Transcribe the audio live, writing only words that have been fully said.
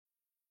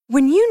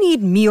When you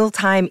need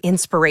mealtime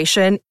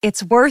inspiration,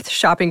 it's worth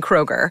shopping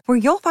Kroger, where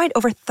you'll find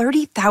over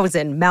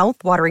 30,000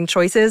 mouth-watering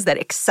choices that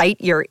excite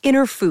your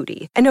inner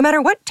foodie. And no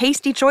matter what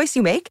tasty choice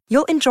you make,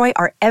 you'll enjoy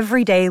our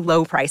everyday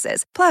low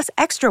prices, plus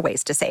extra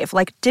ways to save,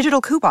 like digital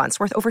coupons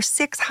worth over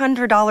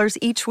 $600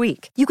 each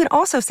week. You can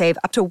also save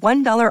up to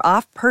 $1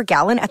 off per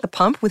gallon at the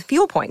pump with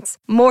fuel points.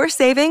 More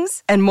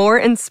savings and more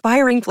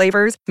inspiring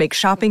flavors make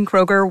shopping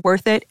Kroger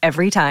worth it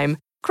every time.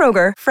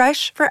 Kroger,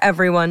 fresh for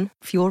everyone.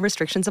 Fuel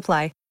restrictions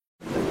apply.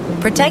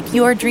 Protect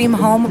your dream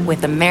home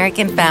with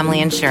American Family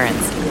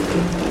Insurance.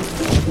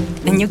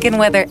 And you can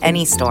weather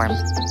any storm.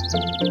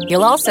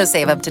 You'll also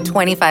save up to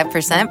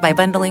 25% by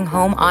bundling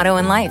home, auto,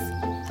 and life.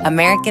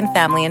 American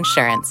Family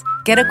Insurance.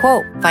 Get a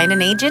quote. Find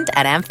an agent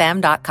at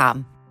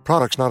amfam.com.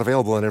 Products not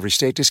available in every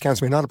state.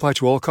 Discounts may not apply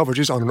to all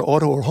coverages on an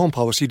auto or home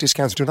policy.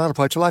 Discounts do not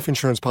apply to life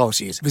insurance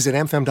policies. Visit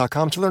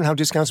amfam.com to learn how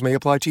discounts may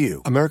apply to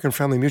you. American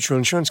Family Mutual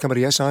Insurance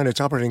Company, SI, and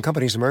its operating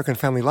companies, American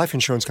Family Life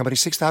Insurance Company,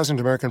 6000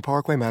 American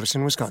Parkway,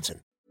 Madison,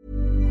 Wisconsin.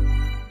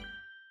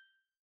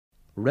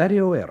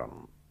 Radio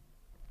Eram.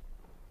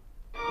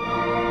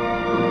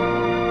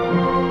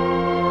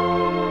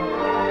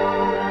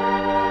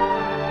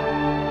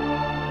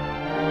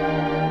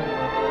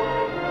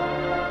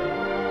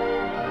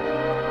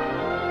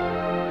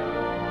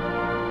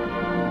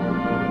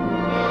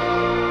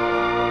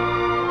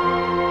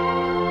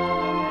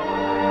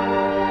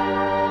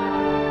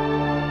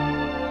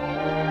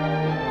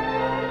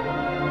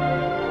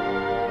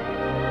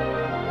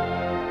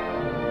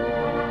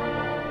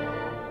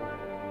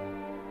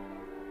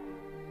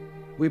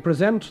 We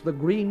present The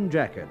Green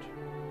Jacket,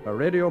 a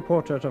radio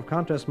portrait of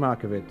Countess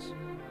Markievicz,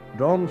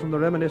 drawn from the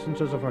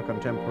reminiscences of her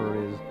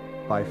contemporaries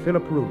by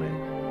Philip Rooney.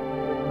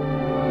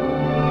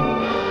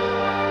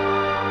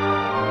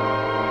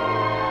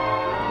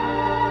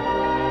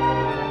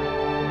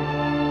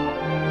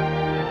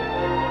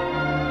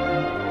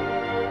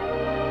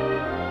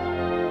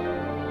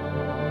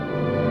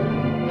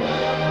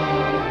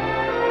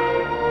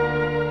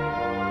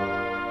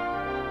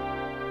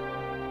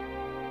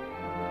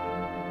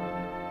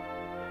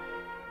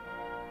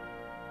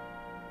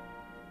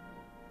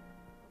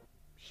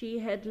 She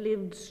had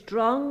lived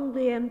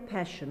strongly and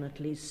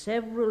passionately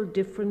several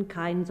different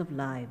kinds of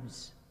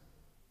lives.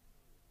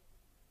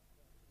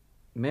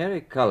 Mary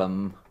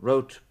Cullum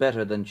wrote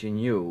better than she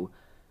knew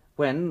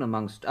when,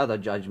 amongst other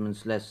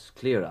judgments less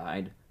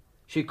clear-eyed,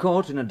 she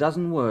caught in a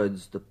dozen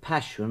words the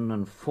passion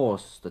and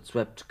force that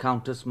swept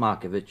Countess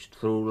Markievicz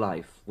through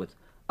life with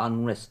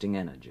unresting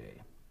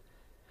energy.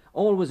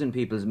 Always in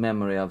people's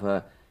memory of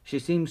her, she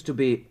seems to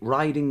be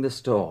riding the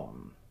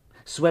storm,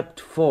 swept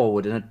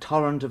forward in a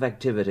torrent of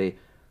activity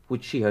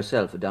which she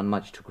herself had done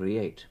much to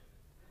create.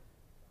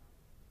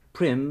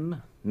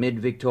 Prim,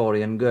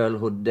 mid-Victorian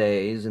girlhood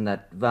days in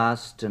that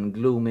vast and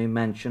gloomy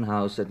mansion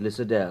house at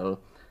Lissadell,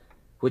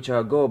 which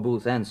our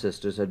Gorbooth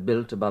ancestors had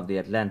built above the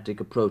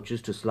Atlantic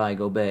approaches to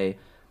Sligo Bay,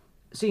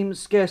 seems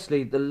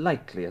scarcely the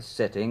likeliest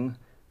setting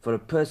for a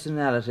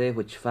personality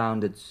which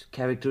found its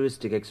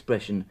characteristic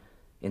expression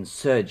in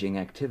surging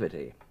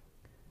activity.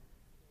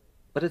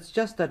 But it's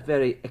just that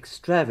very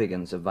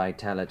extravagance of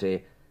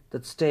vitality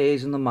that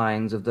stays in the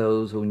minds of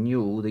those who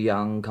knew the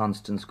young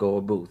Constance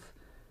Gore-Booth,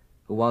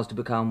 who was to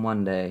become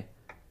one day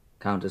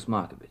Countess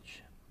Markievicz.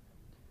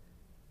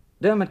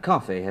 Dermot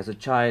Coffey has a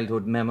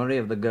childhood memory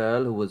of the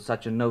girl who was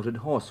such a noted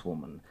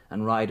horsewoman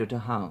and rider to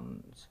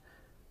hounds.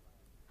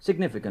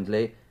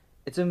 Significantly,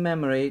 it's a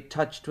memory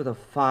touched with a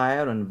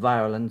fire and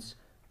violence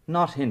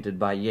not hinted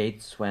by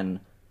Yeats when,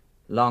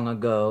 long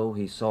ago,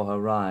 he saw her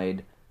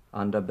ride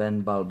under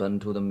Ben Bulben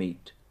to the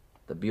meet,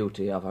 the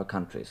beauty of her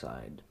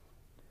countryside.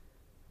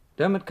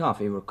 Dermot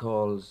Coffey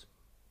recalls,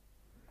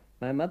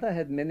 My mother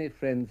had many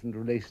friends and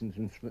relations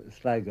in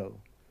Sligo,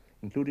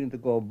 including the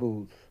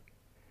Gore-Booths,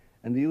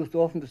 and they used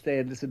often to stay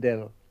at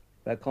Lissadell,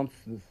 where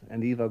Constance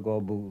and Eva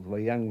Gore-Booth were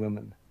young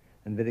women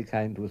and very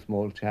kind to a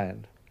small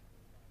child.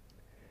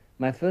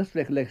 My first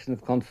recollection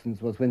of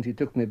Constance was when she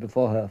took me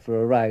before her for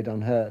a ride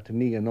on her, to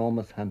me,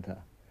 enormous hunter,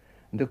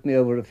 and took me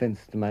over a fence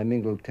to my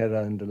mingled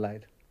terror and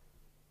delight.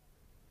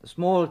 The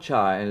small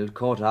child,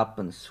 caught up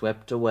and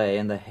swept away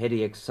in the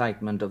heady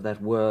excitement of that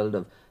world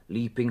of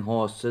leaping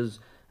horses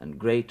and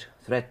great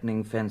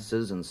threatening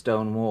fences and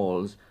stone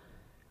walls,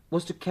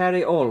 was to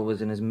carry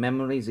always in his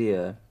memory's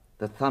ear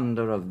the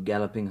thunder of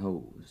galloping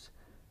hooves.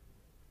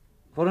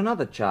 For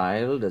another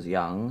child, as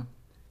young,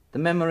 the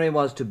memory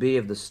was to be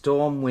of the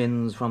storm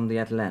winds from the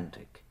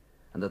Atlantic,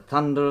 and the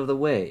thunder of the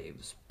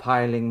waves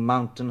piling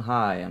mountain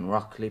high on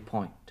Rockley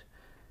Point.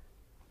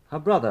 Her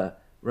brother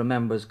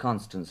remembers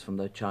Constance from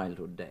their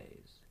childhood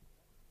days.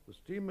 The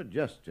steamer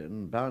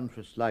Justin, bound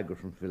for Sligo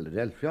from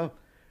Philadelphia,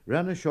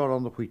 ran ashore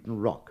on the Wheaton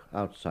Rock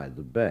outside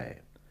the bay.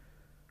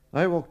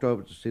 I walked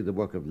over to see the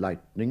work of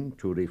lightning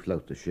to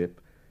refloat the ship,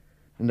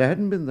 and I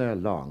hadn't been there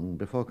long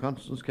before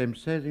Constance came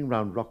sailing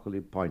round Rockley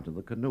Point in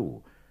the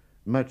canoe,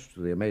 much to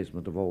the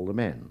amazement of all the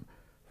men,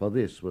 for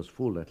this was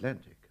full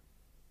Atlantic.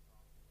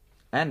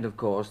 And, of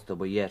course, there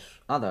were yet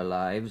other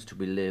lives to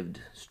be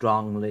lived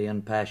strongly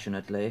and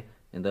passionately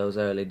in those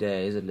early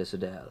days at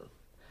Lissadell.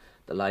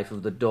 the life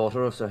of the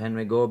daughter of Sir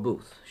Henry Gore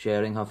Booth,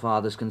 sharing her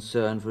father's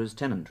concern for his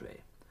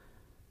tenantry,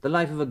 the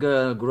life of a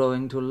girl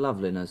growing to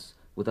loveliness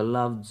with a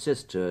loved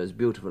sister as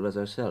beautiful as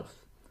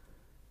herself,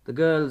 the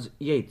girls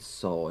Yeats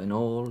saw in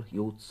all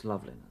youth's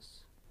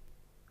loveliness.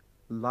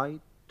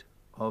 Light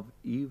of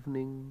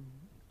evening,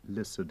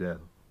 Lissadell,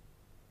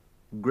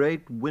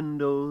 great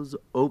windows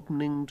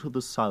opening to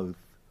the south,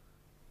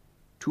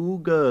 two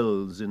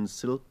girls in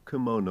silk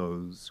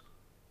kimonos,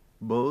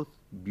 both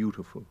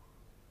beautiful,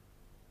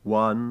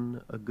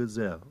 one a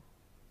gazelle.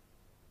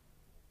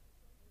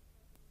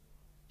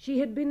 She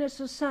had been a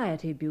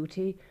society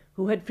beauty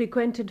who had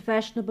frequented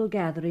fashionable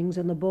gatherings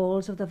and the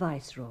balls of the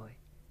Viceroy.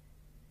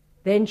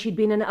 Then she'd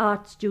been an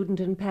art student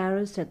in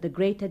Paris at the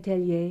Great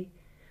Atelier,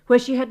 where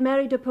she had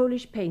married a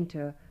Polish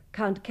painter,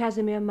 Count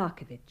Casimir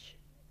Markievicz.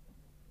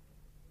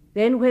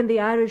 Then, when the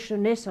Irish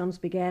Renaissance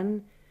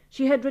began,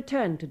 she had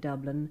returned to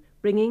Dublin,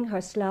 bringing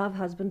her Slav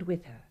husband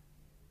with her.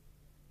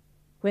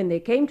 When they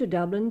came to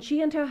Dublin,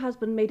 she and her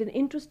husband made an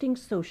interesting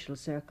social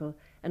circle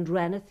and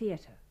ran a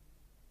theatre.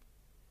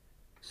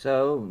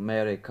 So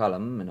Mary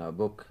Cullum, in her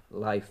book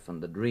Life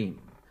and the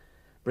Dream,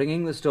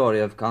 bringing the story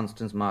of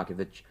Constance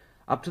Markievicz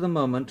up to the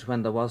moment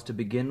when there was to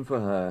begin for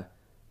her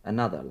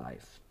another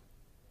life,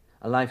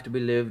 a life to be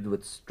lived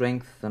with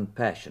strength and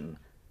passion,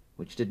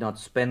 which did not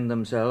spend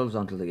themselves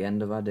until the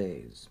end of our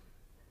days.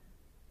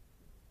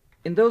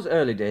 In those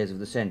early days of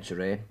the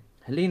century,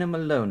 Helena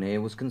Maloney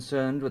was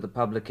concerned with the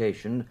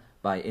publication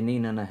by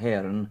Inina na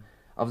hÉireann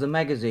of the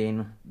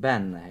magazine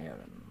Ban na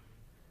hÉireann.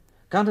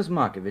 Countess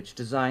Markievicz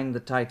designed the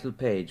title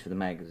page for the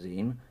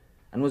magazine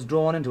and was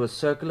drawn into a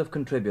circle of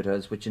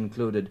contributors which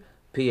included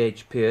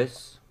P.H.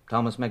 Pearce,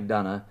 Thomas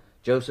MacDonagh,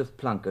 Joseph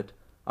Plunkett,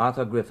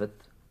 Arthur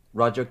Griffith,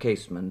 Roger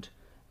Casement,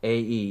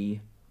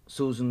 A.E.,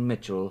 Susan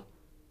Mitchell,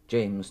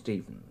 James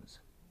Stephens.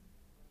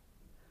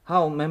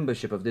 How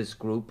membership of this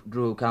group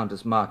drew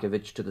Countess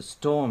Markievicz to the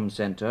storm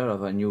centre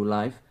of her new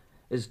life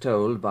is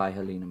told by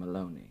Helena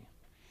Maloney.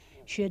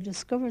 She had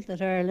discovered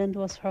that Ireland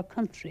was her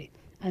country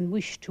and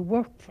wished to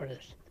work for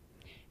it.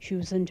 She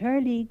was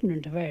entirely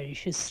ignorant of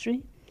Irish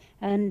history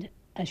and,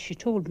 as she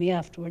told me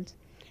afterwards,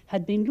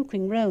 had been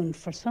looking round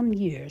for some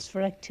years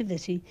for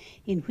activity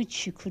in which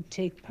she could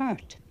take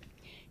part.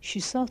 She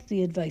sought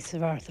the advice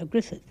of Arthur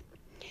Griffith.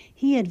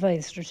 He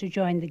advised her to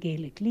join the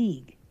Gaelic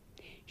League.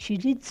 She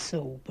did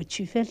so, but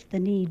she felt the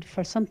need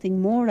for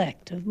something more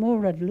active, more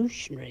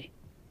revolutionary.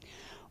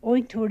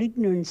 Owing to her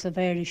ignorance of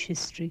Irish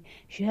history,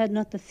 she had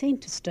not the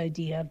faintest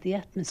idea of the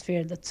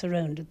atmosphere that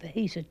surrounded the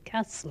hated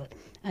castle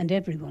and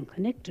everyone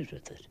connected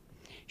with it.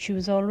 She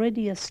was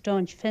already a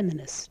staunch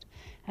feminist,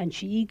 and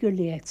she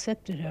eagerly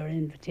accepted our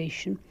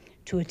invitation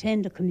to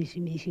attend a committee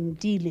meeting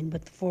dealing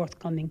with the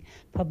forthcoming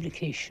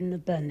publication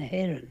of Ban na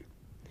hÉireann.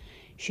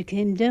 She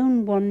came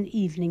down one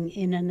evening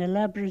in an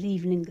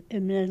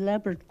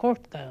elaborate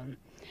court gown,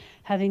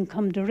 having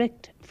come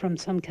direct from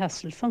some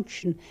castle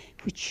function,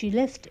 which she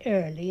left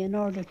early in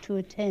order to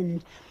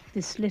attend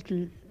this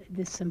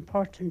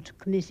important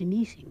committee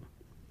meeting.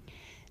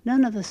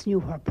 None of us knew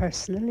her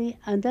personally,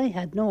 and I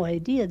had no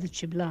idea that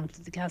she belonged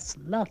to the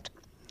castle lot,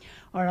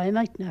 or I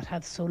might not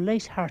have so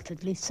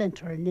light-heartedly sent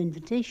her an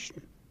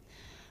invitation.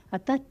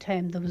 At that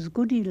time there was a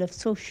good deal of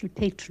social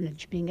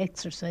patronage being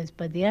exercised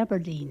by the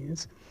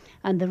Aberdeens,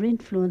 and their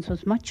influence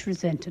was much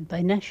resented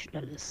by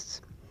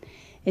nationalists.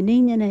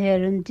 Inina na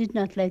hÉireann did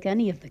not like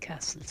any of the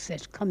castle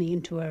set coming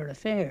into our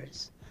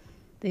affairs.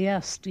 They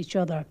asked each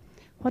other,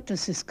 "What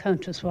does this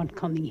countess want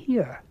coming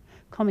here?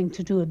 Coming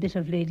to do a bit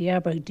of Lady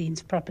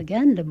Aberdeen's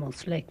propaganda,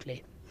 most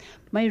likely."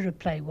 My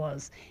reply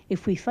was,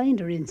 "If we find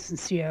her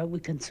insincere, we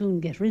can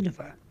soon get rid of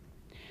her."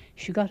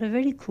 She got a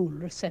very cool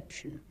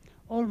reception,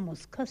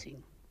 almost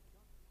cutting.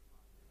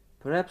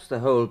 Perhaps the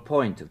whole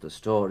point of the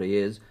story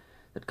is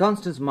that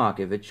Constance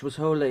Markievicz was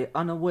wholly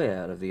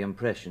unaware of the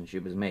impression she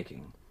was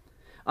making,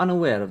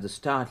 unaware of the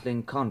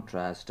startling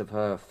contrast of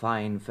her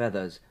fine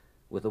feathers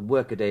with the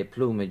workaday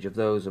plumage of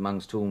those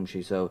amongst whom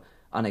she so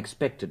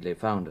unexpectedly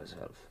found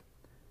herself.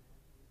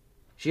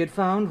 She had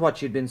found what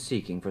she had been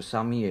seeking for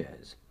some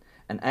years,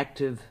 an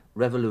active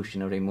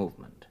revolutionary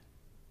movement.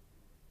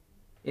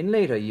 In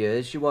later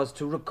years she was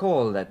to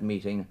recall that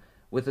meeting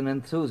with an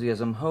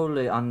enthusiasm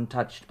wholly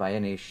untouched by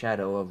any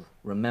shadow of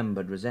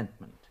remembered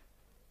resentment.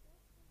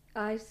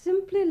 I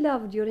simply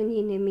loved your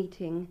Inina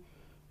meeting.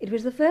 It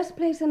was the first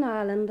place in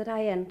Ireland that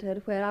I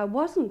entered where I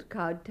wasn't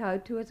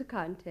kowtowed to as a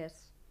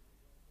countess.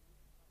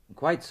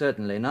 Quite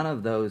certainly none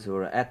of those who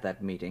were at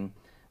that meeting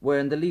were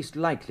in the least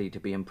likely to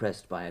be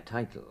impressed by a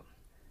title.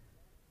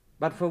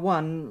 But for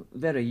one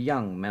very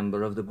young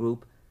member of the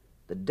group,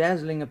 the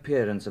dazzling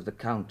appearance of the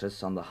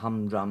Countess on the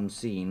humdrum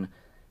scene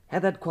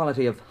had that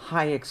quality of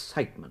high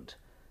excitement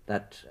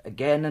that,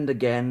 again and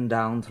again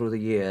down through the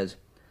years,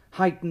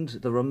 heightened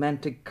the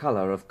romantic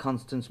colour of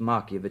Constance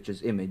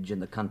Markievicz's image in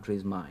the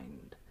country's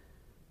mind.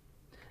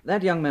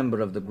 That young member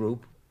of the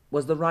group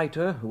was the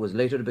writer who was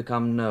later to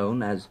become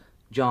known as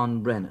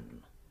John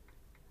Brennan,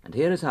 and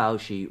here is how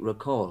she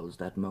recalls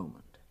that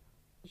moment.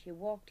 She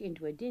walked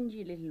into a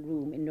dingy little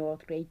room in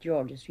North Great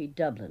George's Street,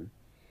 Dublin,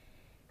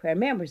 where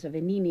members of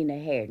Inini na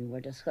HÉireann were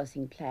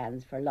discussing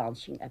plans for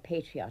launching a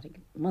patriotic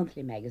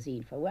monthly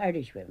magazine for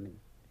Irish women.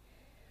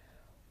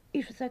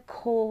 It was a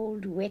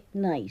cold, wet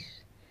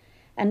night,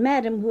 and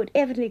Madam, who had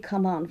evidently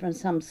come on from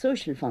some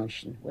social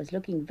function, was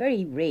looking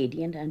very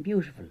radiant and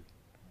beautiful.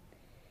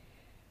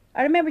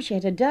 I remember she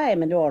had a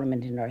diamond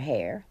ornament in her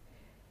hair,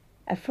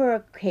 a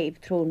fur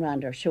cape thrown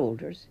round her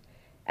shoulders,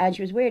 and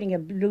she was wearing a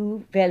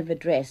blue velvet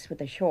dress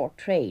with a short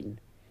train.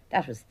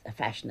 That was the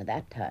fashion at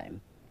that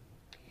time.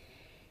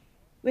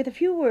 With a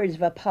few words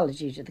of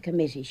apology to the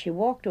committee, she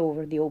walked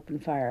over the open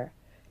fire,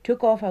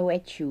 took off her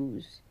wet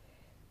shoes,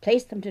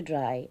 placed them to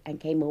dry, and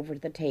came over to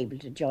the table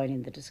to join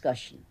in the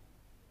discussion.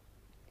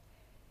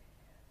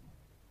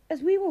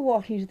 As we were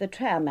walking to the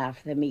tram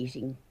after the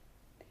meeting,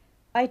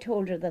 I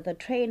told her that the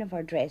train of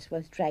her dress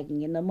was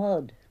dragging in the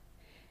mud,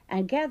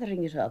 and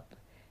gathering it up,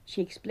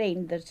 she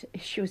explained that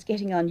she was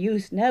getting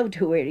unused now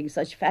to wearing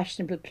such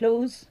fashionable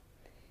clothes.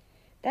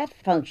 That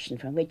function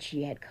from which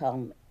she had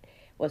come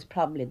was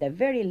probably the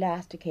very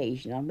last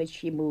occasion on which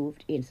she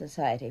moved in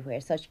society where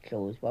such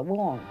clothes were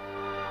worn.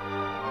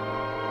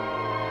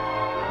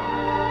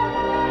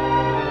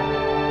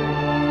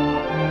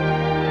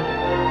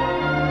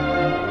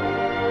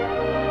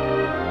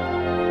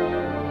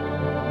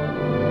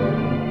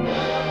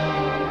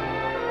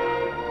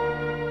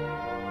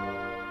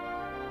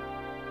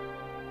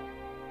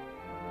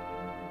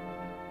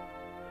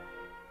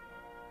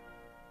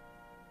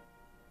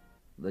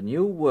 The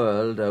new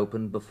world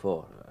opened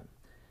before her,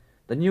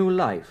 the new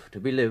life to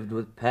be lived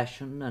with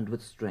passion and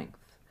with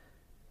strength,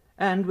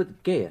 and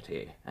with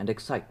gaiety and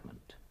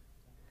excitement.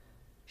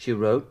 She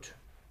wrote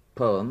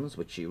poems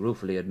which she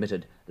ruefully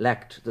admitted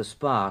lacked the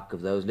spark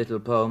of those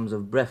little poems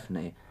of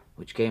Breffni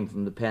which came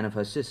from the pen of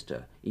her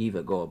sister,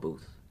 Eva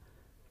Gore-Booth.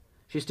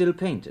 She still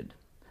painted,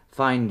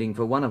 finding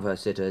for one of her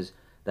sitters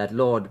that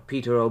Lord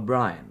Peter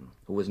O'Brien,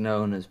 who was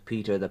known as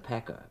Peter the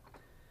Packer,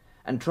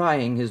 and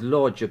trying his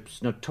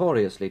lordship's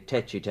notoriously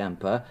tetchy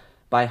temper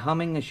by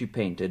humming as she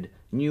painted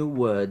new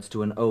words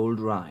to an old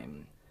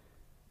rhyme.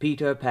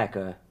 Peter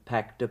Packer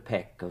packed a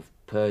peck of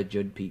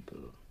perjured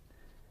people.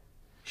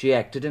 She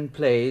acted in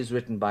plays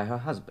written by her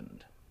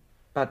husband,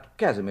 but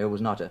Casimir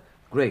was not a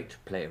great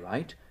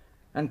playwright,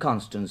 and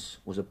Constance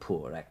was a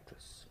poor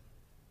actress.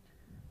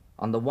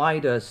 On the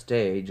wider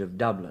stage of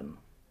Dublin,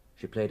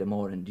 she played a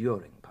more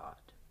enduring part.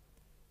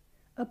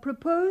 A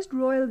proposed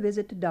royal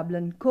visit to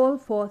Dublin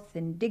called forth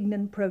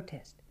indignant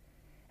protest.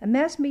 A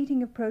mass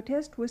meeting of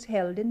protest was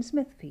held in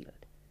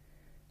Smithfield.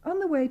 On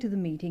the way to the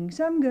meeting,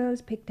 some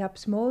girls picked up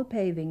small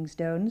paving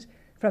stones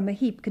from a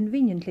heap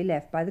conveniently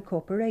left by the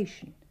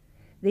corporation.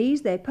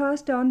 These they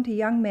passed on to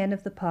young men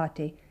of the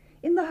party,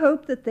 in the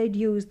hope that they'd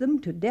use them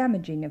to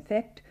damaging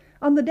effect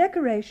on the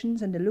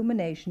decorations and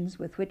illuminations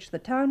with which the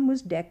town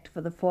was decked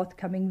for the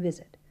forthcoming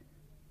visit.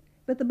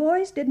 But the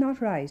boys did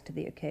not rise to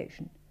the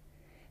occasion.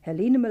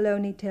 Helena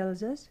Maloney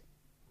tells us,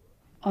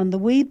 "On the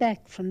way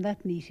back from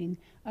that meeting,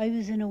 I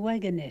was in a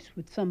wagonette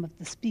with some of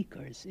the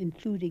speakers,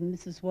 including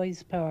Mrs.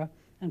 Wisepower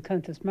and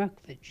Countess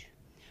Markovich.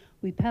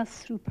 We passed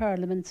through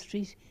Parliament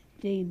Street,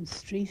 James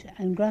Street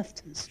and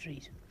Grafton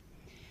Street.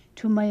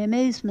 To my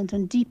amazement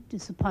and deep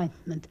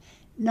disappointment,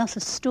 not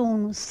a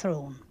stone was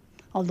thrown,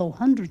 although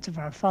hundreds of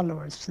our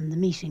followers from the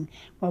meeting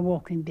were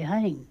walking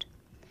behind.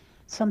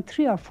 Some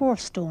 3 or 4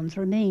 stones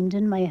remained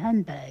in my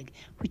handbag,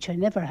 which I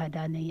never had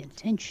any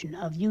intention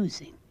of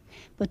using.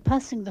 But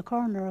passing the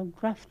corner of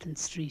Grafton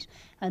Street,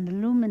 an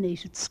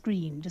illuminated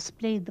screen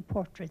displayed the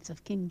portraits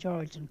of King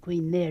George and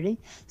Queen Mary,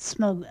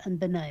 smug and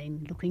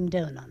benign, looking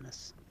down on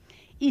us.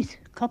 It,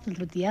 coupled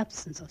with the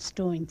absence of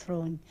stone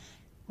throwing,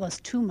 was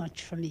too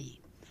much for me.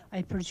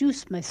 I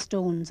produced my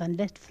stones and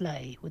let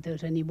fly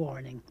without any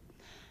warning.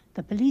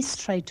 The police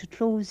tried to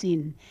close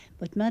in,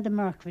 but Madame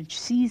Markovich,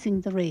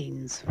 seizing the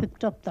reins,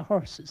 whipped up the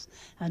horses,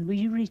 and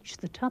we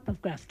reached the top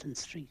of Grafton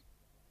Street."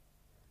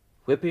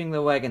 Whipping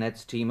the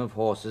wagonette's team of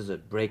horses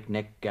at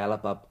breakneck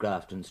gallop up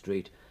Grafton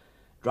Street,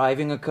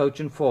 driving a coach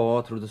and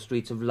 4 through the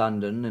streets of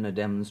London in a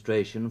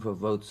demonstration for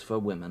votes for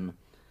women,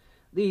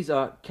 these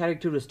are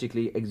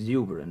characteristically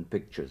exuberant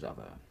pictures of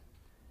her.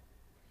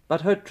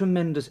 But her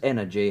tremendous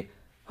energy,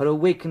 her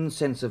awakened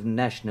sense of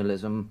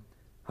nationalism,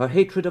 her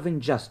hatred of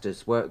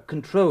injustice were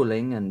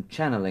controlling and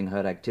channeling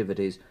her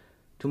activities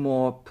to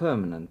more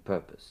permanent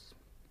purpose.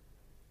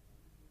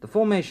 The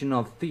formation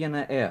of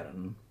Fianna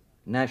Éireann,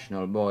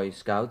 National Boy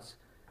Scouts,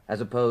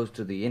 as opposed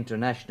to the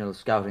International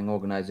Scouting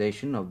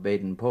Organization of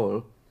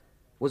Baden-Powell,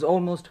 was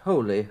almost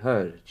wholly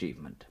her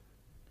achievement.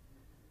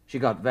 She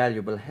got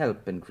valuable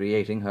help in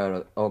creating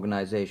her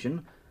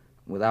organization.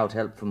 Without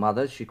help from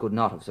others she could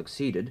not have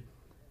succeeded,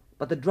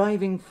 but the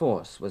driving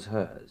force was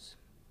hers.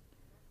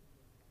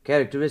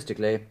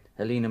 Characteristically,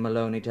 Helena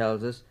Maloney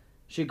tells us,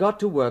 she got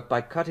to work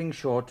by cutting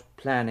short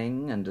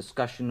planning and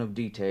discussion of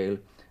detail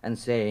and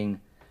saying,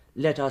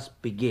 "Let us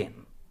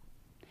begin."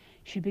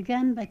 She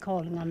began by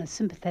calling on a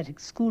sympathetic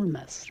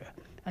schoolmaster,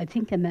 I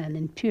think a man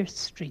in Pierce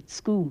Street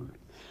School.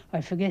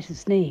 I forget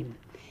his name.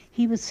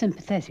 He was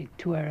sympathetic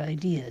to our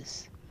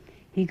ideas.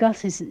 He got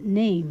his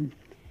name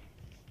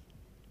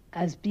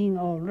as being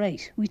all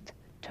right. We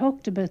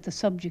talked about the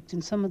subject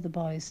in some of the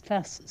boys'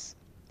 classes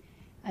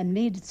and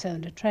made it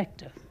sound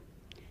attractive.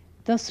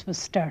 Thus was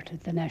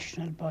started the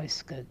National Boy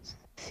Scouts,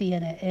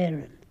 Fianna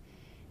Éireann.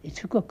 It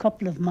took a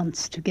couple of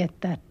months to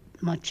get that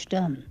much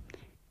done.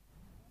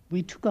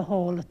 We took a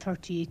hall at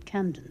 38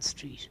 Camden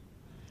Street.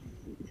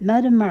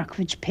 Madame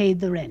Markovich paid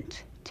the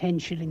rent, 10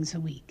 shillings a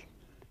week.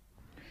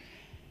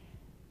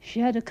 She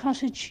had a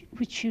cottage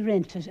which she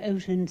rented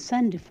out in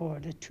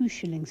Sandyford at 2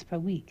 shillings per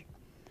week.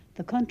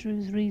 The country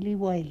was really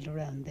wild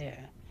around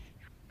there.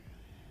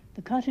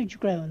 The cottage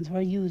grounds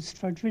were used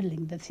for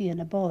drilling the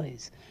Fianna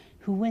boys,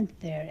 who went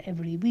there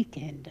every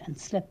weekend and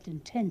slept in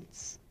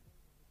tents.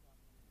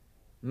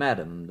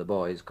 Madam, the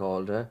boys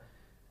called her,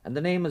 and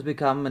the name has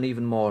become an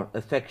even more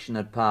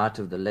affectionate part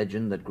of the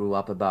legend that grew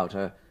up about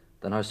her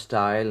than her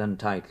style and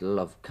title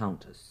of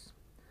Countess.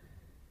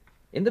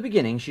 In the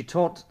beginning she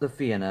taught the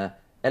Fianna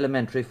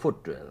elementary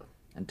foot drill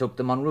and took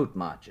them on route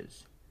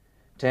marches.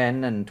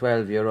 10 and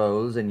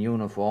 12-year-olds in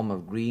uniform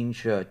of green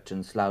shirt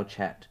and slouch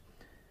hat.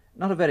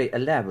 Not a very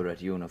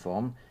elaborate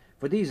uniform,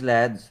 for these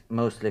lads,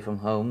 mostly from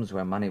homes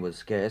where money was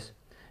scarce,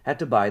 had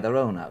to buy their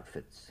own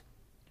outfits.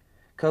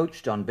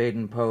 Coached on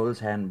Baden-Powell's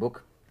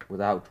handbook,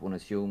 without, one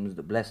assumes,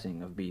 the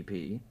blessing of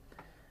BP,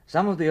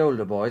 some of the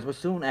older boys were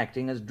soon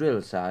acting as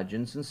drill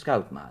sergeants and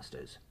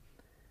scoutmasters.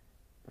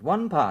 But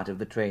one part of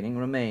the training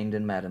remained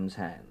in Madam's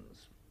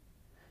hands.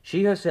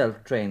 She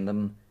herself trained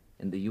them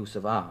in the use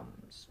of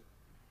arms.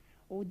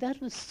 Oh,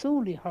 that was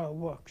solely her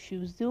work. She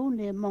was the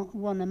only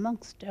one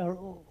amongst our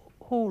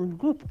whole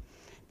group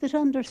that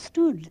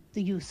understood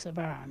the use of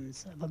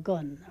arms, of a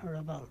gun or a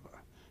revolver,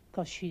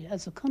 because she,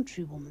 as a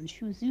countrywoman,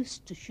 she was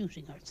used to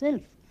shooting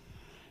herself,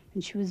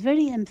 and she was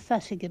very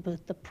emphatic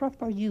about the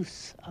proper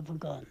use of a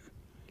gun.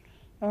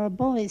 Our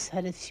boys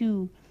had a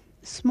few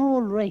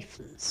small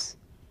rifles,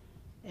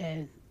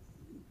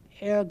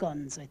 air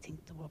guns, I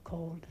think they were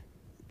called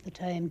at the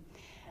time,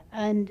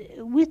 and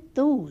with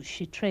those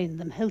she trained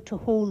them how to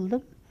hold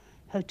them,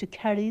 how to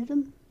carry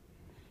them,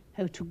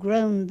 how to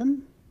ground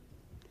them.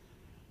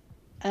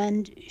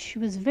 And she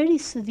was very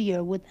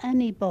severe with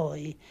any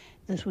boy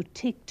that would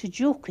take to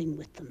joking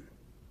with them,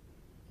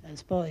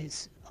 as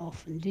boys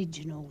often did,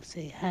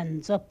 say,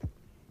 hands up,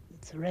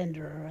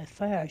 surrender or I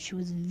fire. She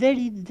was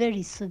very,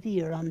 very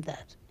severe on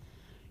that.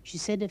 She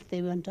said if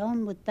they went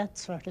on with that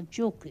sort of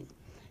joking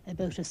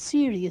about a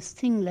serious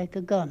thing like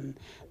a gun,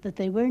 that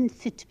they weren't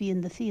fit to be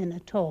in the Fianna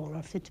at all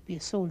or fit to be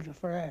a soldier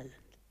for Ireland.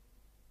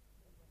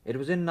 It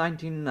was in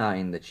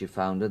 1909 that she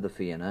founded the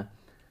Fianna,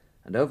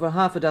 and over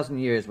half a dozen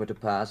years were to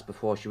pass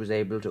before she was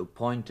able to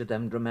point to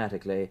them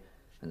dramatically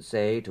and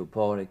say to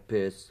Pádraig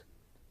Pearse,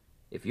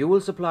 "If you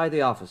will supply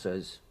the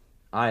officers,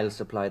 I'll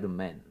supply the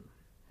men."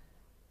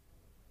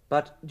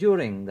 But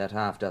during that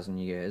half-dozen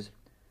years,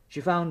 she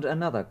found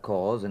another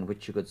cause in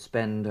which she could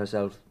spend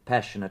herself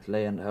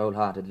passionately and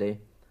wholeheartedly,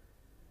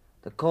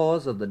 the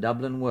cause of the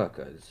Dublin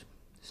workers,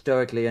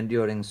 stoically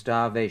enduring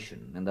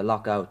starvation in the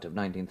lockout of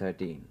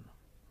 1913.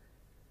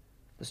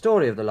 The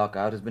story of the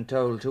lockout has been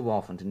told too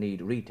often to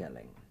need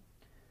retelling.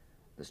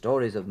 The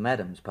stories of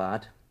Madam's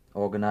part,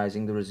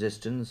 organising the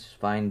resistance,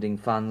 finding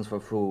funds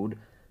for food,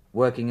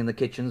 working in the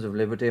kitchens of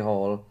Liberty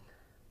Hall,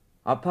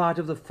 are part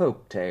of the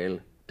folk tale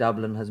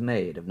Dublin has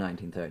made of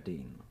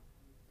 1913.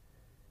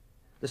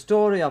 The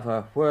story of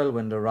her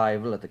whirlwind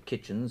arrival at the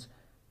kitchens,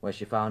 where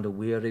she found a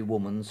weary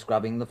woman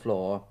scrubbing the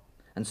floor,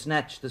 and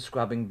snatched the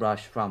scrubbing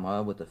brush from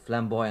her with the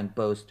flamboyant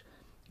boast,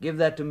 "Give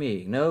that to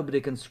me, nobody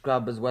can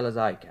scrub as well as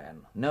I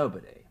can,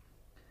 nobody."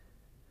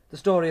 The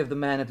story of the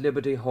man at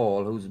Liberty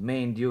Hall whose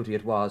main duty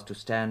it was to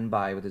stand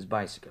by with his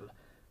bicycle,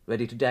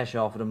 ready to dash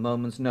off at a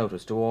moment's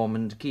notice to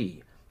Ormond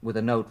Quay, with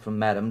a note from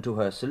Madam to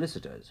her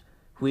solicitors,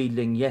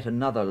 wheedling yet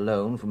another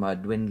loan from her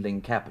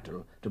dwindling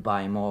capital to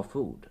buy more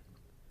food.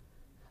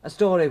 A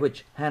story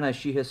which Hannah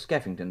Sheeha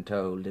Skeffington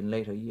told in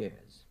later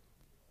years.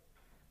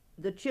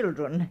 The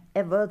children,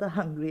 ever the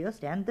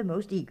hungriest and the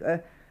most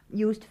eager,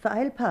 used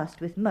file past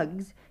with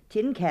mugs,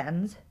 tin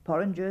cans,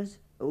 porringers,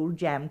 old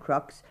jam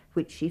crocks,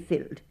 which she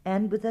filled,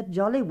 and with a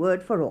jolly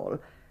word for all,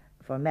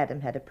 for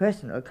Madam had a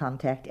personal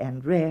contact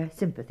and rare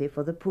sympathy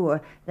for the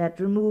poor that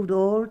removed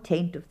all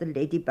taint of the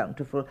Lady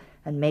Bountiful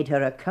and made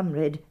her a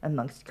comrade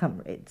amongst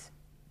comrades.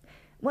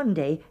 One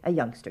day a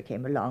youngster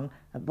came along,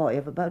 a boy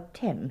of about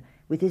 10,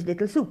 with his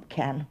little soup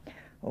can,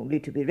 only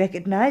to be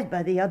recognized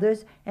by the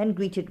others and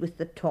greeted with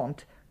the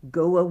taunt,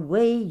 "Go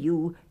away,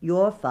 you,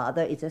 your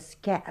father is a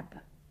scab."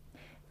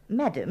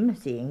 Madam,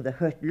 seeing the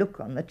hurt look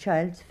on the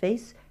child's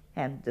face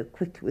and the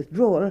quick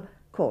withdrawal,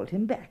 called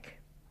him back.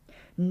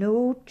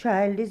 "No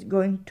child is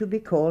going to be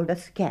called a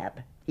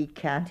scab. He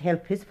can't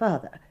help his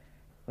father.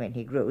 When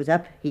he grows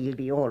up, he'll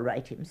be all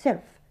right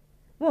himself.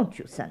 Won't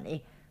you,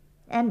 sonny?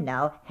 And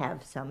now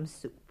have some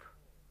soup."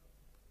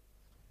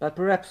 But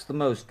perhaps the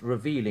most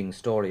revealing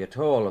story at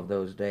all of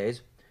those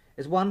days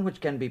is one which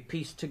can be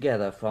pieced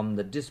together from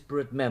the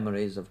disparate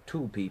memories of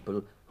two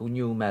people who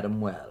knew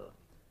Madam well,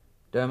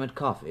 Dermot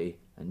Coffey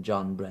and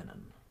John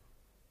Brennan.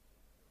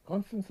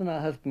 Constance and her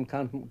husband,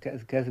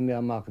 Count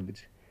Casimir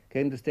Markovich,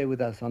 came to stay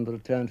with us on the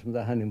return from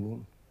their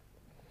honeymoon.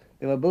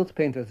 They were both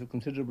painters of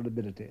considerable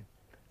ability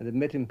and had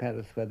met in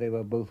Paris where they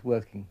were both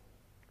working.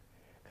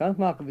 Count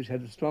Markievicz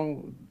had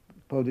strong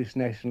Polish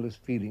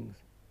nationalist feelings.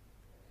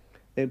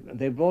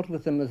 They brought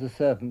with them as a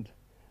servant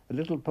a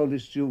little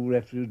Polish Jew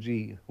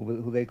refugee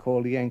who they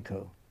called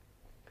Yanko.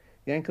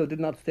 Yanko did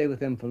not stay with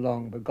them for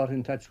long, but got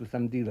in touch with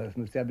some dealers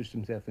and established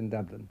himself in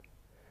Dublin.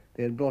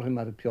 They had brought him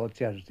out of pure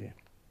charity.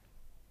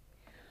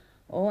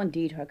 Oh,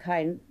 indeed, her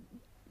kind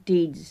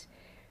deeds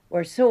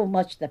were so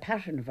much the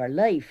pattern of her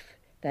life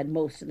that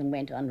most of them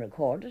went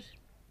unrecorded.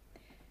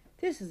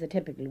 This is a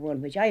typical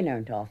one which I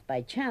learnt off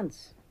by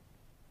chance.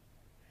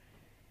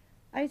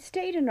 I had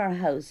stayed in her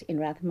house in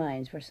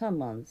Rathmines for some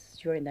months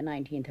during the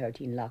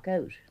 1913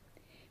 lockout,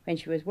 when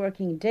she was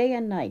working day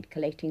and night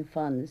collecting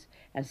funds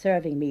and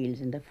serving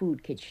meals in the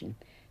food kitchen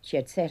she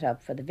had set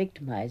up for the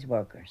victimised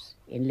workers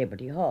in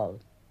Liberty Hall.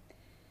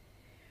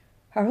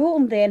 Her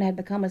home then had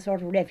become a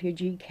sort of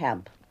refugee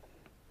camp,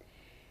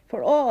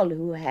 for all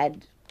who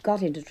had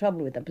got into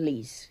trouble with the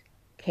police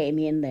came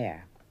in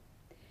there.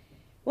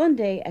 One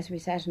day, as we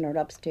sat in her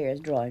upstairs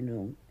drawing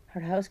room,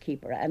 her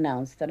housekeeper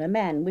announced that a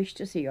man wished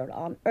to see her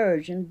on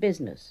urgent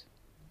business.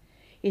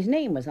 His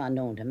name was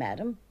unknown to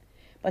Madam,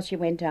 but she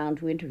went down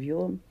to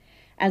interview him,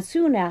 and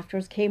soon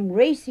afterwards came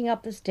racing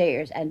up the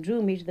stairs and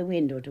drew me to the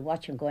window to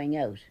watch him going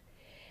out,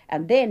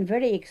 and then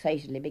very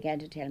excitedly began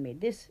to tell me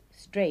this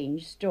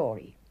strange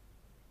story.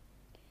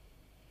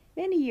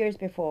 Many years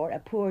before, a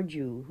poor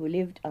Jew who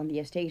lived on the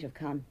estate of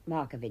Count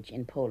Markievicz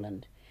in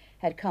Poland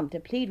had come to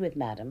plead with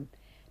Madam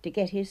to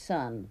get his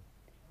son,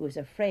 who was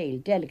a frail,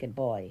 delicate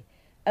boy,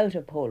 out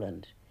of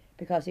Poland,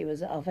 because he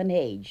was of an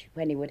age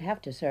when he would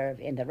have to serve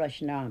in the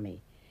Russian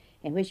army,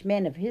 in which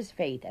men of his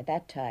faith at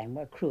that time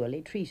were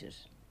cruelly treated.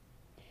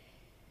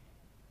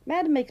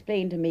 Madam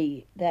explained to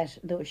me that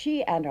though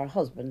she and her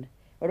husband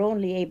were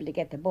only able to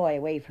get the boy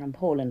away from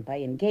Poland by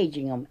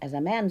engaging him as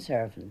a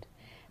manservant,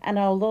 and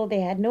although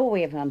they had no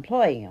way of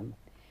employing him,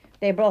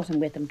 they brought him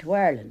with them to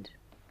Ireland.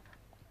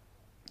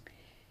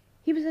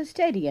 He was a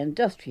steady,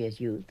 industrious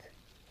youth,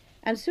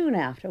 and soon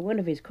after one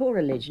of his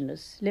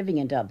co-religionists living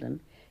in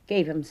Dublin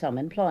gave him some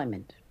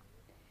employment.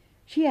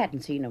 She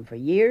hadn't seen him for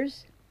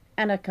years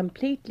and had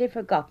completely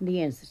forgotten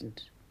the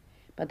incident,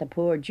 but the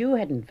poor Jew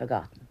hadn't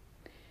forgotten,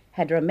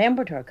 had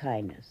remembered her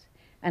kindness,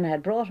 and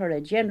had brought her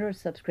a generous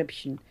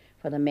subscription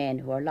for the men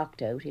who were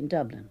locked out in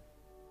Dublin.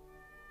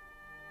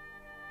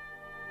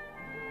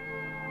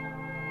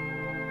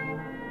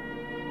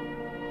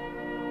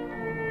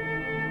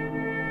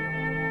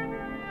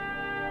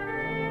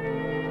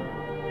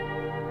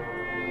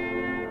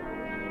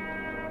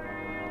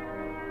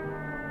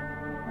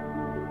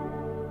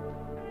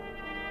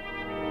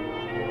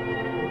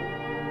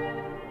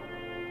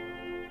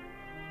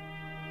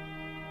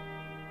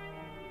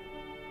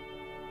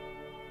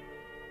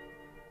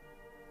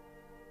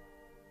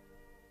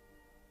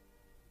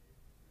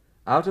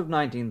 Out of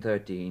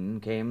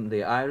 1913 came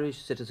the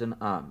Irish Citizen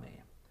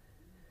Army,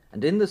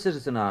 and in the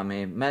Citizen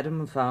Army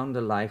Madam found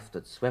a life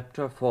that swept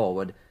her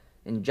forward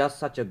in just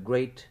such a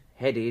great,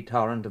 heady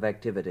torrent of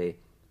activity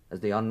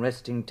as the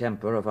unresting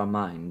temper of her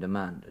mind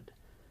demanded.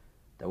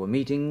 There were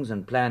meetings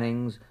and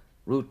plannings,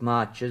 route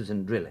marches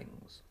and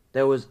drillings.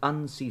 There was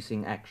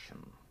unceasing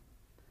action.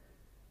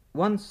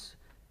 Once,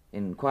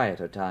 in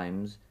quieter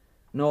times,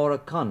 Nora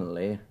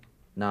Connolly,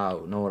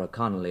 now Nora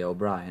Connolly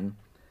O'Brien,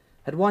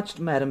 had watched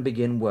Madam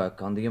begin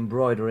work on the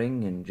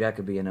embroidering in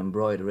Jacobean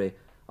embroidery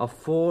of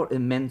 4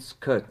 immense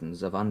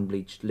curtains of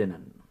unbleached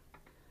linen.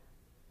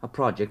 A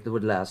project that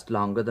would last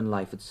longer than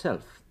life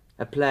itself,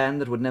 a plan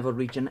that would never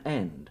reach an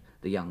end,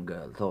 the young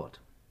girl thought,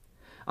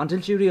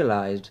 until she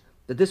realized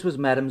that this was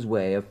Madam's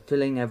way of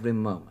filling every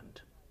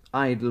moment,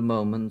 idle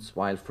moments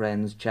while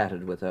friends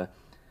chatted with her,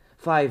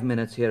 5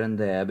 minutes here and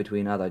there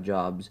between other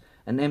jobs,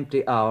 an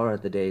empty hour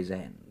at the day's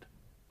end.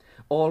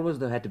 Always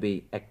there had to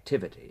be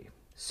activity,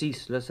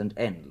 ceaseless and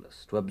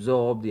endless, to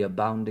absorb the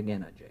abounding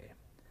energy.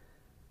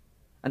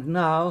 And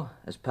now,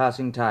 as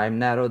passing time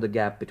narrowed the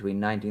gap between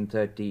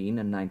 1913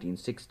 and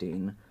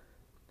 1916,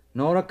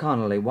 Nora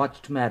Connolly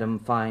watched Madam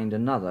find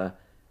another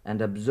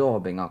and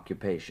absorbing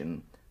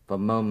occupation for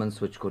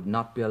moments which could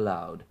not be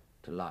allowed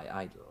to lie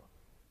idle.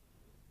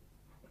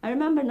 I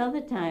remember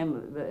another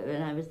time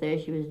when I was there,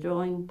 she was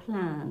drawing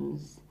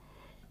plans.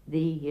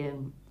 The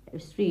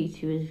street,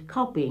 she was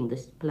copying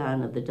this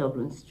plan of the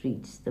Dublin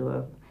streets.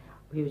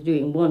 He was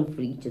doing one for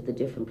each of the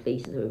different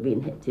places that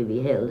were to be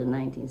held in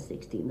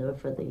 1916. They were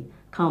for the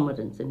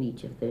commandants in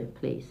each of the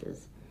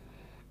places.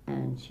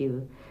 And she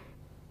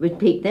would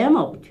pick them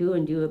up too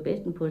and do a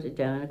bit and put it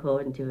down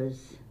according to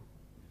as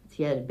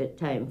she had a bit of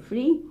time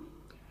free.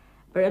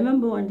 But I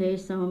remember one day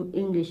some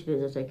English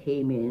visitor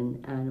came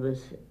in and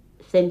was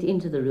sent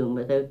into the room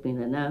without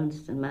being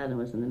announced, and Madam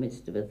was in the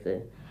midst of it,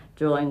 the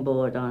drawing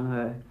board on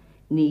her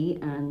knee,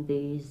 and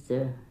these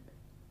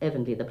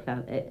evidently the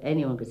plan,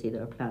 anyone could see they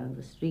were planning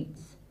the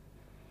streets.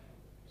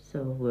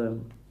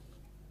 So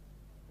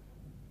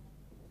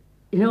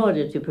in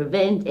order to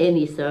prevent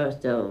any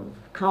sort of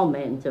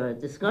comment or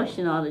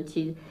discussion on it,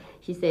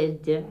 she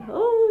said,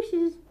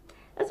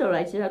 That's all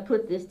right, she said, I'll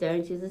put this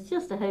down. She says, it's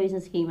just a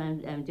housing scheme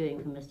I'm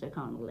doing for Mr.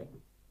 Connolly.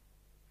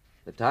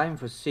 The time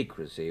for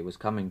secrecy was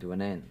coming to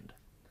an end.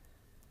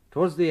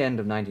 Towards the end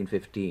of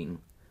 1915,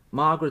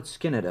 Margaret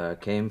Skinner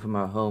came from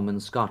her home in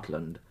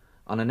Scotland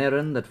on an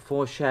errand that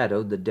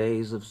foreshadowed the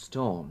days of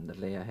storm that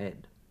lay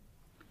ahead.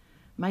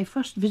 My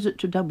first visit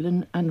to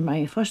Dublin and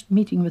my first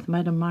meeting with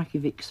Madame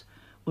Markievicz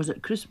was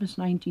at Christmas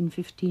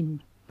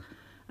 1915.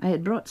 I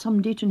had brought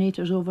some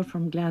detonators over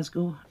from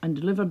Glasgow and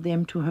delivered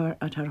them to her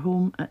at her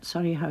home at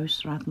Surrey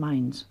House,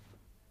 Rathmines.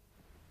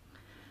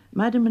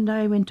 Madame and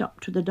I went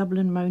up to the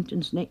Dublin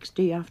mountains next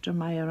day after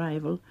my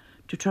arrival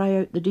to try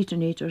out the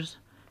detonators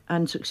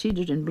and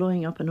succeeded in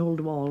blowing up an old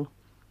wall.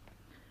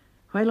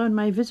 While on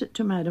my visit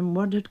to Madame,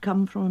 word had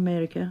come from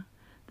America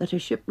that a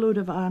shipload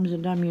of arms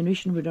and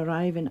ammunition would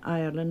arrive in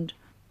Ireland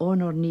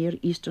on or near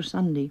Easter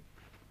Sunday.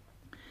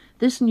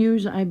 This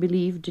news, I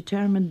believe,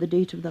 determined the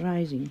date of the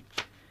rising.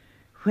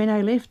 When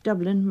I left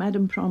Dublin,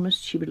 Madame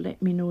promised she would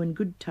let me know in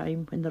good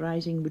time when the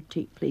rising would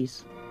take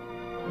place.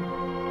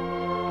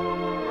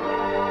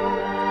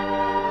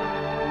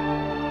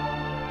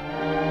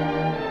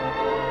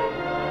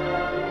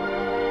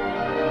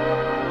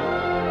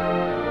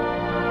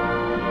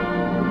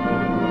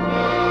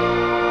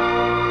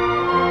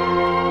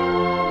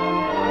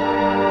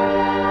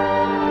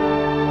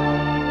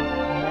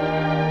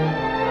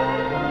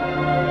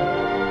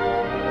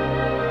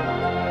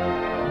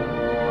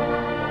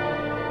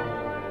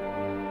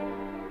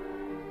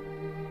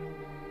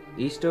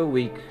 Easter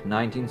week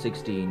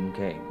 1916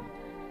 came,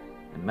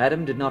 and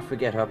Madame did not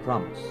forget her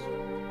promise.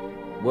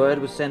 Word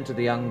was sent to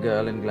the young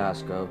girl in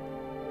Glasgow,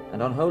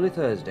 and on Holy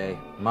Thursday,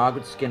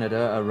 Margaret Skinner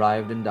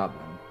arrived in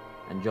Dublin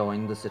and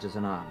joined the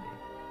Citizen Army,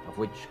 of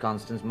which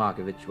Constance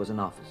Markievicz was an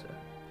officer.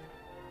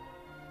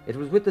 It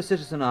was with the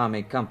Citizen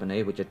Army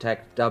company which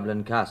attacked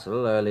Dublin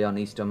Castle early on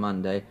Easter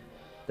Monday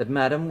that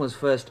Madame was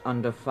first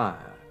under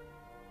fire.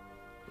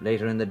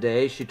 Later in the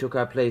day, she took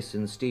her place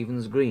in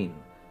Stephen's Green,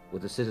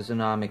 with the Citizen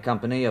Army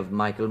company of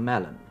Michael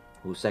Mellon,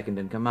 whose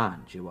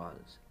second-in-command she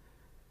was.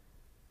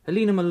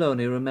 Helena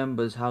Maloney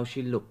remembers how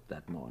she looked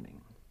that morning,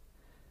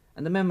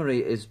 and the memory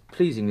is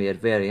pleasingly at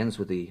variance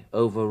with the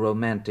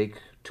over-romantic,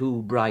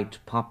 too-bright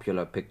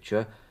popular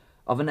picture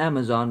of an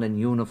Amazon in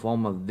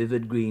uniform of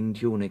vivid green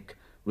tunic,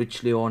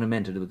 richly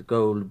ornamented with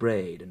gold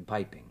braid and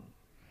piping.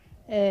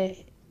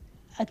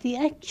 At the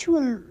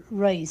actual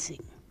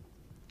rising,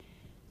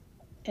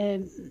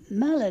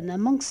 Mellon,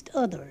 amongst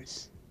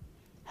others,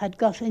 had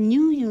got a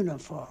new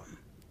uniform,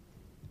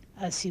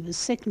 as he was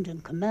second in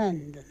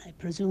command, and I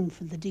presume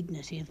for the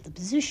dignity of the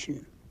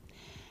position.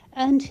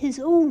 And his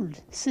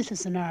old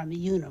Citizen Army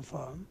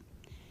uniform,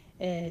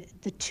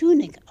 the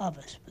tunic of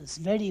it was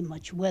very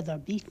much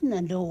weather-beaten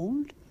and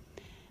old,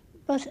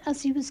 but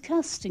as he was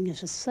casting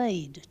it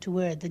aside to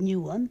wear the new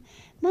one,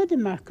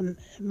 Madame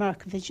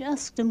Markievicz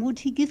asked him would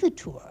he give it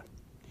to her.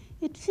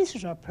 It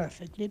fitted her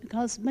perfectly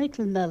because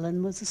Michael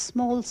Mellon was a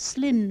small,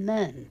 slim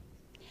man,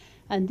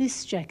 and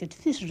this jacket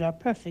fitted her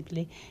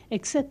perfectly,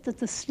 except that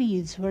the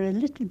sleeves were a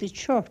little bit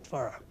short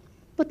for her,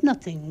 but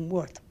nothing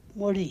worth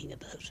worrying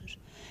about it.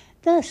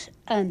 That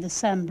and the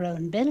Sam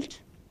Brown belt,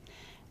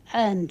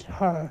 and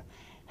her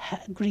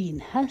green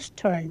hat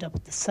turned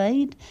up the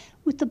side,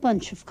 with a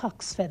bunch of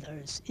cock's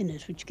feathers in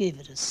it, which gave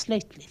it a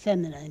slightly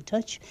feminine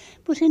touch,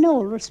 but in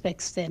all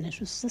respects then it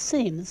was the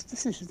same as the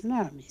Citizen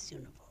Army's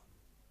uniform.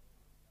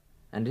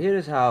 And here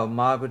is how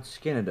Margaret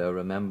Skinner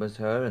remembers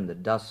her in the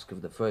dusk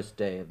of the first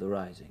day of the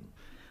rising.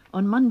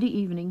 On Monday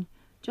evening,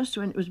 just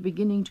when it was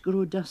beginning to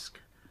grow dusk,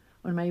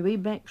 on my way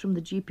back from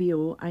the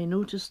GPO, I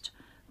noticed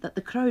that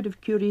the crowd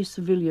of curious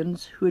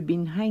civilians who had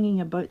been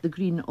hanging about the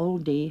green all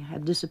day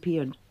had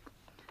disappeared.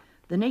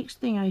 The next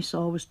thing I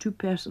saw was two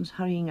persons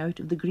hurrying out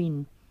of the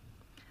green.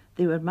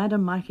 They were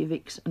Madame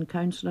Markievicz and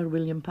Councillor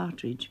William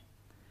Partridge.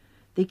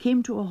 They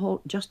came to a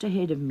halt just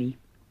ahead of me.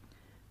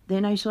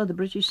 Then I saw the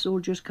British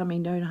soldiers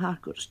coming down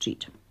Harcourt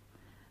Street.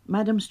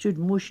 Madame stood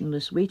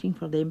motionless, waiting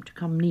for them to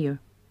come near.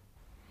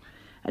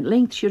 At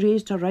length she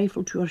raised her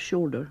rifle to her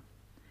shoulder.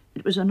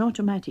 It was an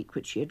automatic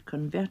which she had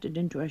converted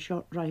into a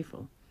short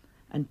rifle,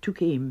 and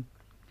took aim.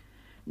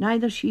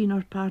 Neither she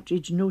nor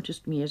Partridge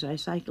noticed me as I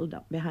cycled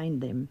up behind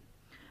them.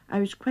 I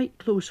was quite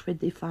close when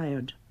they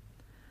fired.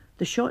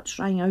 The shots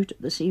rang out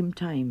at the same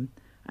time,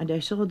 and I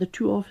saw the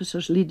two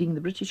officers leading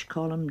the British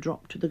column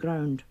drop to the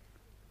ground.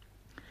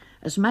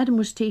 As Madame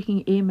was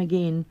taking aim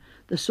again,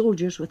 the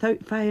soldiers,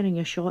 without firing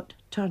a shot,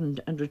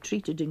 turned and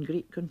retreated in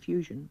great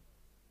confusion.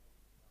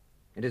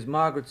 It is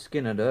Margaret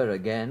Skinner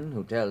again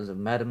who tells of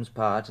Madame's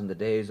part in the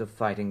days of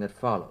fighting that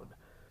followed,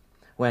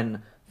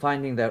 when,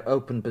 finding their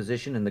open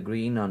position in the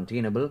green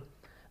untenable,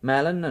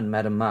 Mellon and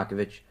Madame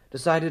Markievicz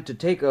decided to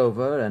take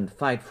over and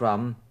fight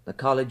from the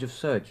College of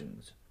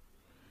Surgeons.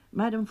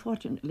 Madame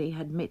fortunately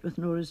had met with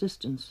no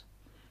resistance.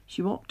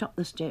 She walked up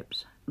the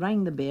steps,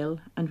 rang the bell,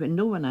 and when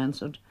no one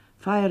answered,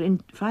 fired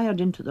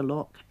into the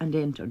lock and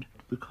entered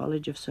the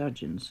College of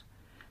Surgeons.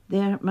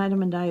 There,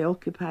 Madame and I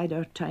occupied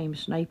our time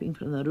sniping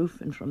from the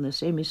roof and from the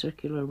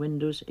semicircular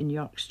windows in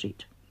York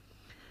Street.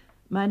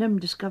 Madam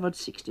discovered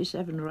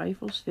 67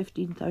 rifles,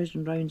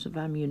 15,000 rounds of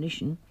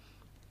ammunition,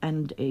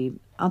 and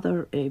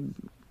other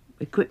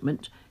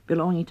equipment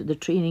belonging to the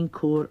training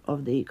corps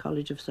of the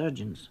College of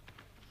Surgeons.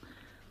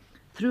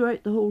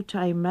 Throughout the whole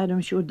time,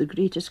 Madam showed the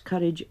greatest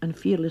courage and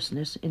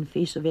fearlessness in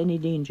face of any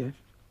danger.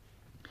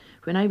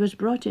 When I was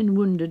brought in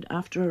wounded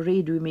after a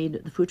raid we made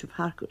at the foot of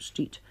Harcourt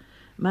Street,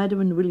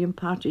 Madam and William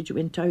Partridge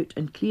went out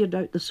and cleared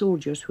out the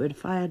soldiers who had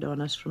fired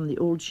on us from the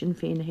old Sinn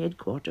Féin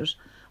headquarters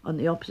on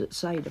the opposite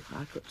side of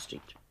Harcourt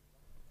Street.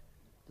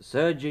 The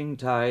surging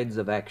tides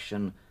of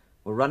action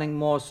were running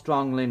more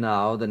strongly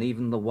now than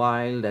even the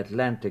wild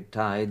Atlantic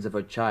tides of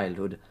her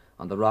childhood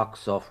on the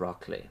rocks off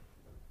Rockley.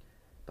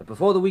 But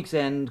before the week's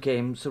end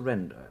came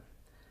surrender,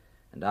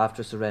 and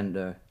after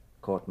surrender,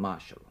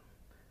 court-martial.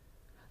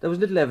 There was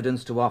little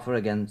evidence to offer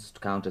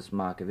against Countess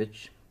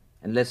Markievicz,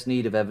 and less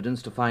need of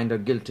evidence to find her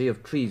guilty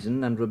of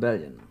treason and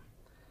rebellion.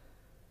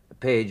 A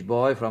page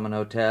boy from an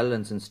hotel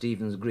in St.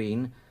 Stephen's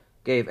Green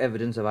gave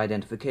evidence of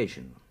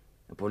identification.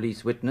 A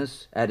police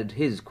witness added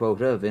his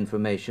quota of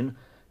information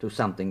to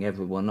something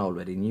everyone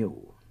already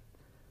knew.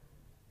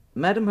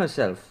 Madam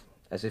herself,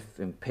 as if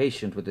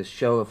impatient with this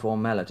show of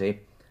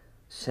formality,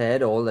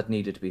 said all that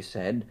needed to be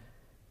said,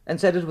 and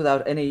said it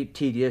without any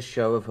tedious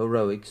show of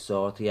heroics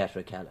or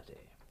theatricality.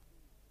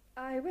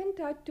 I went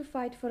out to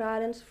fight for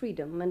Ireland's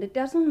freedom, and it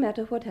doesn't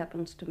matter what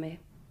happens to me.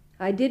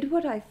 I did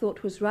what I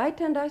thought was right,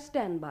 and I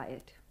stand by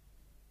it.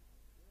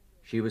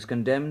 She was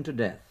condemned to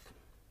death.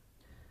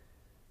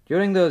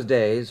 During those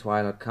days,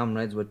 while her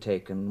comrades were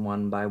taken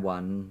one by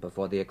one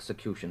before the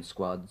execution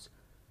squads,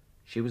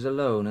 she was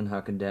alone in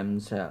her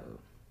condemned cell.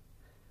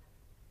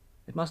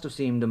 It must have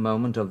seemed a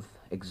moment of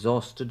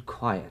exhausted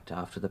quiet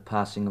after the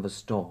passing of a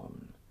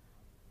storm,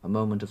 a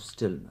moment of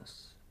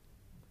stillness.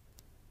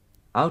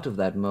 Out of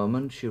that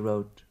moment she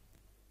wrote,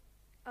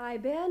 I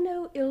bear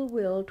no ill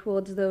will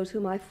towards those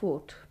whom I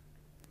fought.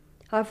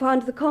 I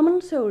found the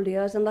common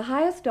soldiers and the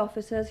highest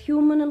officers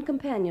human and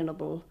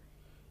companionable,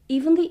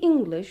 even the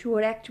English who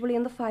were actually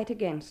in the fight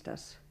against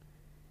us.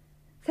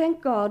 Thank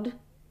God,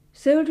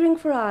 soldiering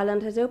for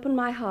Ireland has opened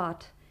my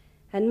heart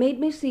and made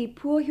me see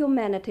poor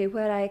humanity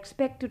where I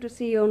expected to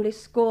see only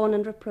scorn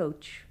and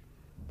reproach.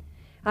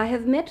 I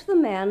have met the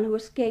man who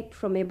escaped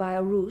from me by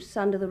a ruse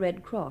under the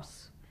Red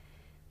Cross,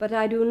 but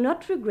I do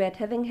not regret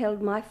having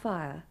held my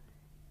fire.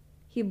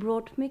 He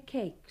brought me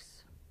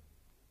cakes.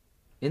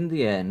 In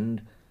the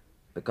end,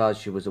 because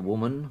she was a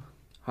woman,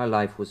 her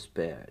life was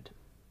spared.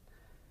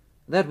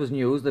 That was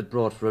news that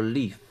brought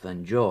relief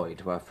and joy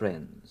to her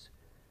friends.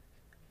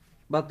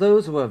 But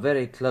those who were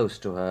very close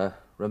to her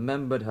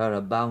remembered her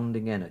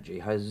abounding energy,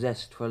 her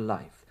zest for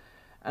life,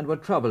 and were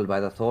troubled by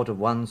the thought of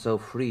one so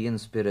free in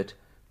spirit,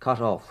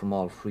 cut off from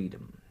all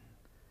freedom.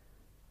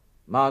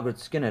 Margaret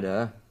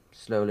Skinner,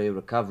 slowly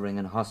recovering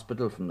in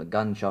hospital from the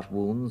gunshot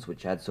wounds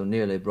which had so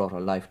nearly brought her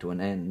life to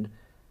an end,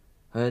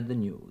 heard the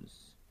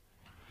news.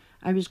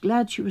 I was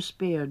glad she was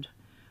spared,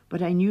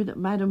 but I knew that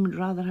Madam would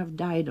rather have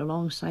died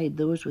alongside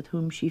those with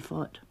whom she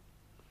fought.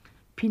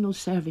 Penal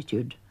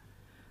servitude.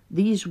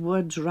 These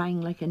words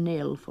rang like a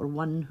nail for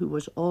one who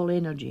was all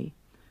energy,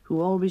 who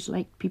always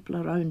liked people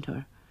around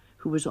her,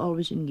 who was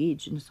always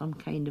engaged in some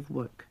kind of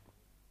work.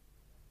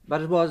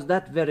 But it was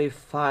that very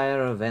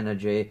fire of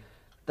energy,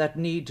 that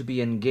need to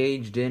be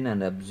engaged in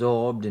and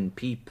absorbed in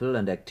people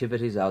and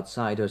activities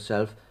outside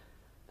herself,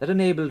 that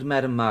enabled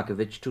Madame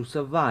Markievicz to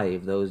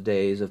survive those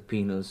days of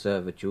penal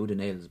servitude in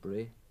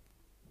Aylesbury.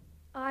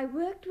 I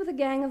worked with a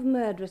gang of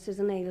murderesses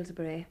in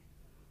Aylesbury.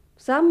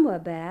 Some were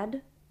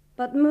bad,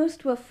 but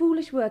most were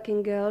foolish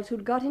working girls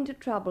who'd got into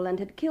trouble and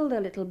had killed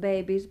their little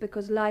babies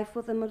because life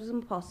with them was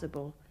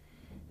impossible,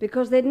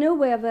 because they'd no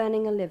way of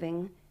earning a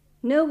living,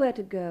 nowhere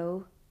to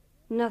go,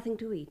 nothing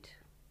to eat.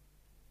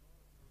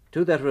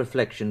 To that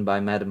reflection by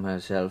Madam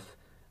herself,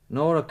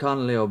 Nora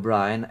Connolly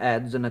O'Brien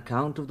adds an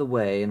account of the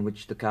way in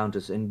which the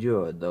Countess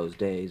endured those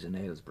days in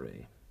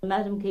Aylesbury.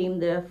 Madam came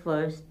there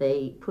first.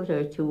 They put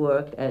her to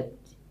work at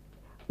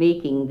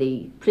making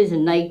the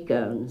prison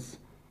nightgowns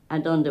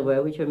and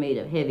underwear, which were made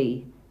of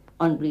heavy,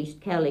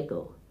 unbleached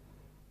calico.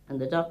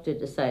 And the doctor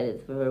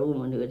decided for a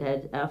woman who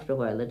had after a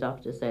while, the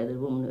doctor decided a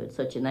woman who had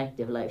such an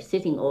active life,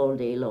 sitting all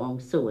day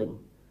long sewing,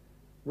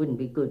 wouldn't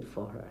be good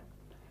for her.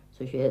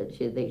 So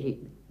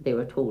they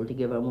were told to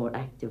give her more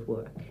active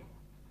work.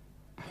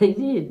 They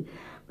did.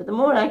 But the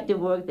more active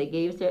work they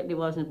gave certainly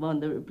wasn't one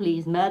that would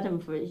please Madam,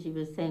 for she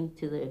was sent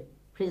to the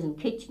prison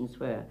kitchens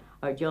where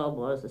our job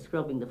was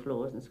scrubbing the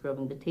floors and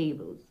scrubbing the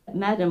tables.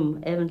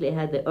 Madam evidently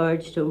had the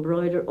urge to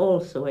embroider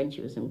also when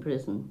she was in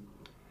prison.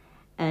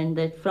 And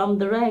that from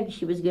the rags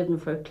she was given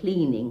for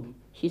cleaning,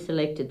 she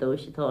selected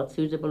those she thought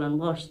suitable and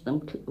washed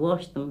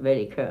them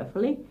very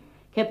carefully,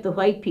 kept the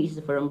white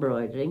pieces for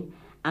embroidering,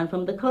 and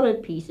from the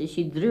coloured pieces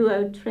she drew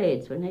out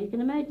threads. Well, now you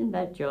can imagine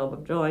that job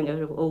of drawing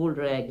out of old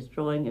rags,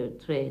 drawing out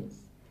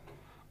threads.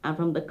 And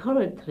from the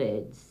coloured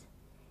threads,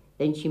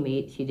 then she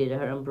did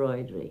her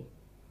embroidery.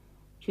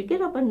 She'd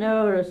get up an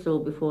hour or so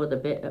before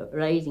the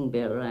rising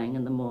bell rang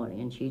in the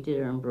morning, and she did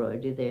her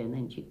embroidery there, and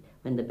then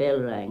when the bell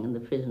rang and the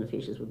prison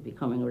officials would be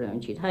coming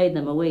around, she'd hide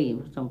them away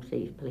in some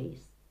safe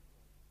place.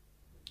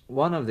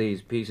 One of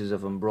these pieces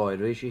of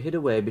embroidery she hid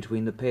away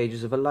between the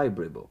pages of a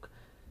library book,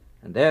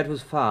 and there it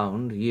was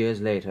found years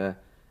later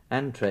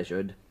and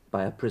treasured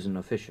by a prison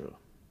official.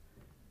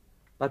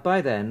 But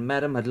by then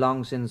Madam had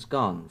long since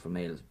gone from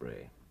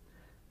Aylesbury.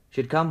 She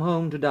had come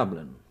home to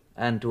Dublin,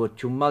 and to a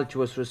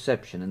tumultuous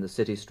reception in the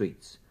city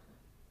streets,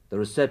 the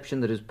reception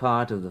that is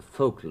part of the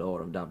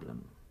folklore of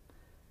Dublin.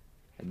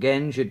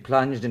 Again she had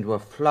plunged into a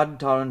flood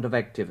torrent of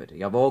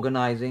activity, of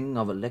organising,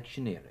 of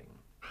electioneering.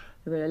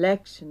 There were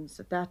elections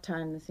at that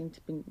time. There seemed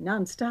to be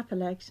non-stop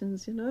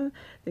elections, you know.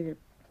 There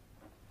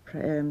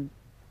were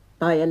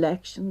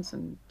by-elections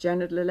and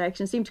general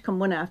elections. Seemed to come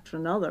one after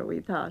another, we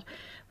thought.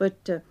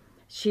 But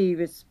she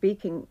was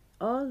speaking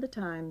all the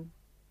time.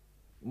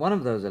 One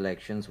of those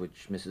elections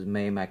which Mrs.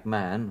 May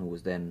McMahon, who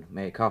was then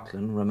May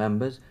Coughlin,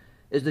 remembers,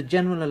 is the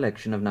general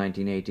election of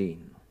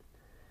 1918.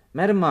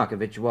 Madam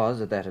Markievicz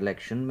was, at that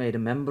election, made a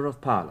Member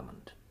of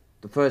Parliament,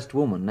 the first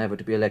woman ever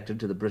to be elected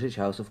to the British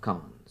House of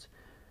Commons.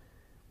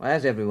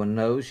 As everyone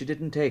knows, she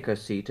didn't take her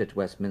seat at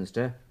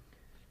Westminster,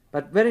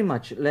 but very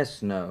much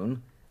less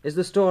known is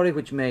the story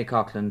which May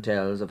Coughlin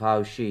tells of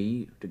how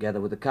she, together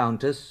with the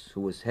Countess,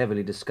 who was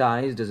heavily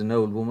disguised as an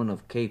old woman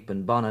of cape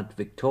and bonnet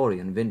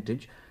Victorian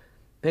vintage,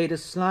 paid a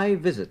sly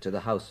visit to the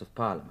House of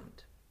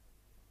Parliament.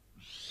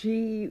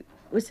 She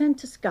was sent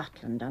to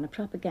Scotland on a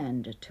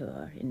propaganda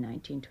tour in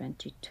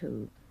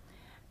 1922,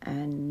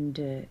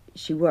 and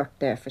she worked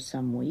there for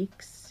some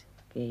weeks,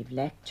 gave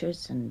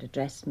lectures and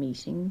addressed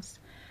meetings,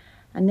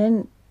 and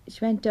then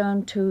she went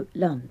down to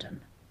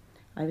London.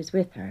 I was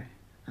with her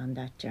on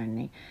that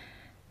journey,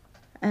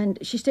 and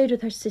she stayed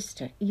with her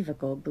sister, Eva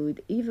Go-Booth.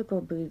 Eva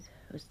Go-Booth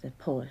was the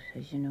poet,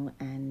 as you know,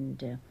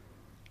 and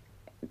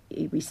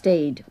we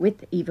stayed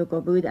with Eva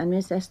Go-Booth and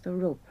Miss Esther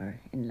Roper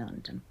in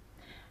London.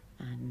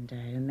 And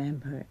I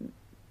remember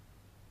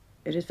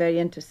it was very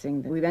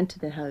interesting that we went to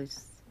the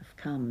House of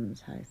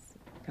Commons,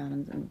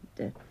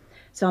 and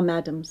saw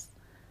Madam's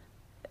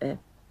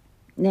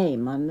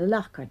name on the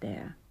locker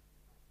there.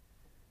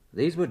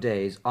 These were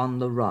days on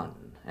the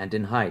run and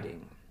in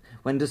hiding,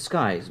 when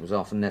disguise was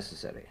often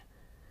necessary.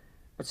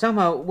 But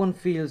somehow one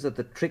feels that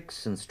the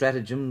tricks and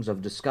stratagems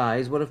of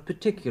disguise were of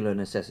particular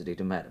necessity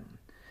to Madam.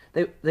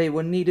 They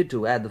were needed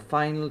to add the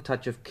final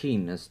touch of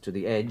keenness to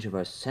the edge of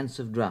her sense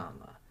of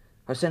drama,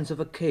 her sense of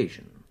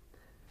occasion,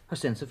 her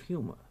sense of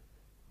humour.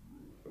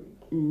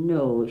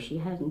 No, she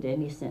hadn't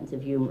any sense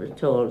of humour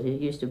at all. It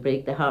used to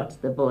break the hearts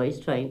of the boys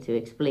trying to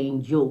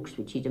explain jokes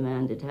which she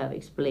demanded to have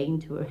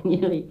explained to her. You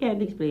know, you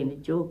can't explain a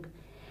joke.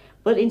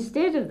 But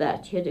instead of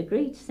that, she had a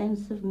great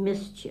sense of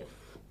mischief.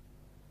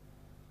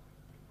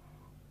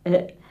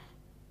 To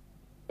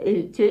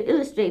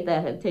illustrate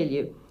that, I'll tell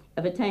you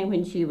of a time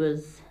when she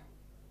was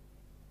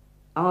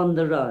on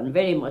the run,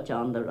 very much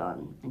on the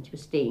run, and she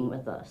was staying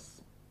with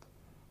us.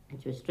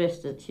 And she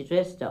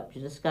dressed up, she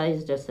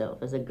disguised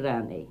herself as a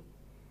granny.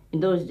 In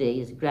those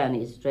days,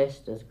 grannies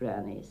dressed as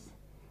grannies.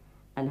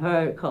 And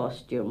her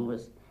costume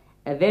was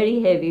a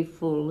very heavy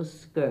full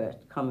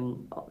skirt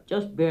coming up,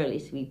 just barely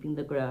sweeping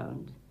the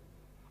ground,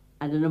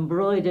 and an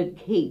embroidered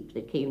cape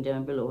that came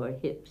down below her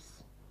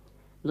hips,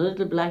 and a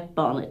little black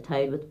bonnet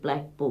tied with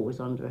black bows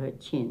under her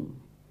chin.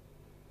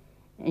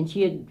 And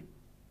she had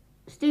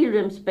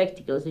steel-rimmed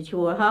spectacles that she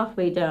wore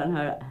halfway down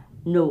her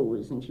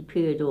nose, and she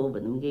peered over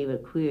them, gave a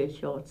queer,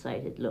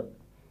 short-sighted look.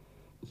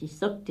 She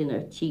sucked in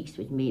her cheeks,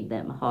 which made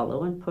them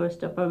hollow, and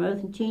pursed up her mouth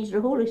and changed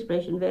her whole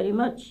expression very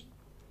much.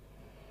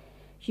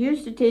 She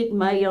used to take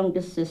my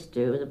youngest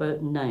sister, who was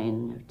about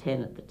 9 or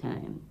 10 at the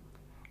time,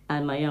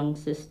 and my young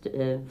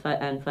sister,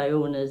 and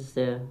Fiona's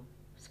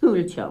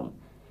school chum.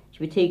 She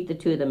would take the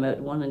two of them out,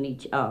 one on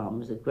each arm,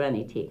 with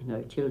Granny taking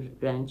her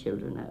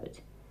grandchildren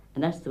out.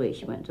 And that's the way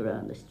she went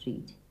around the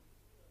street.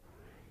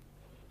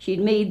 She'd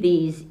made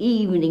these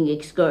evening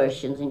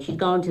excursions, and she'd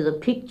gone to the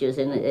pictures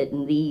in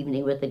the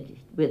evening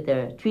with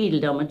their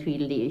Tweedledum and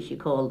Tweedledee, as she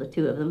called the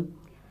two of them.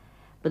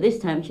 But this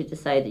time she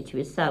decided she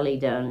would sally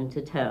down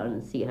into town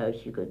and see how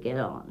she could get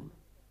on.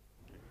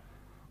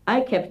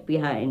 I kept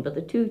behind, but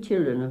the two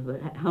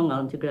children hung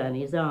on to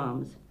Granny's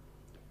arms.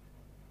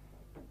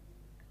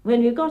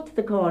 When we got to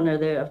the corner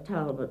there of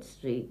Talbot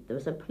Street, there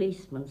was a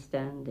policeman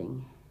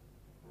standing.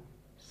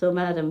 So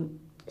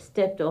Madam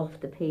stepped off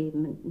the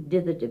pavement,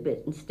 dithered a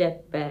bit and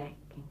stepped back,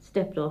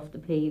 stepped off the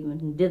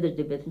pavement and dithered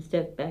a bit and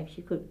stepped back.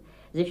 She could,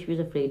 as if she was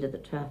afraid of the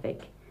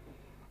traffic.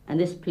 And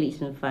this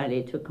policeman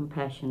finally took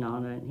compassion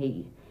on her, and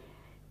he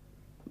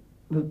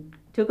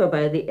took her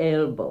by the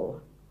elbow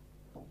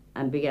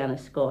and began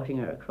escorting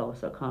her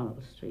across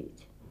O'Connell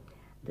Street.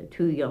 The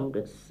two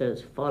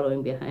youngsters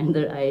following behind,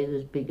 their eyes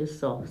as big as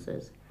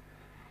saucers.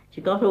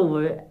 She got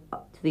over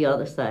to the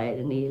other side,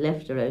 and he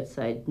left her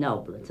outside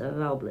Noblet's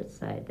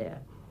side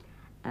there.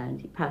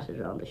 And he patted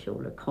her on the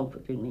shoulder,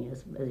 comforting me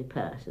as he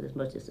passed, as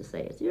much as to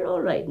say, "You're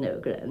all right now,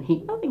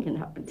 Granny. Nothing can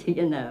happen to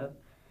you now."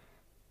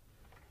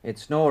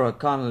 It's Nora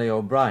Connolly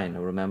O'Brien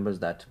who remembers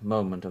that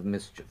moment of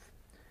mischief.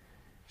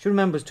 She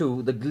remembers,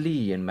 too, the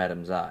glee in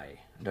Madam's eye,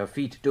 and her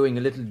feet doing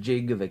a little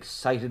jig of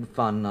excited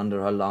fun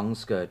under her long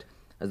skirt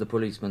as the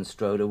policeman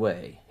strode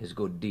away, his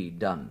good deed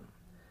done.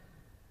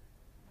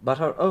 But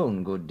her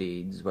own good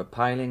deeds were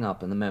piling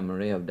up in the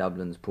memory of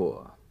Dublin's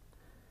poor.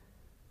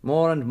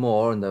 More and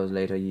more in those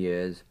later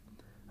years,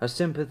 her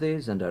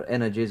sympathies and her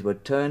energies were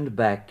turned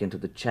back into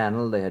the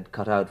channel they had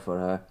cut out for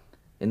her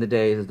in the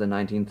days of the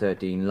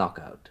 1913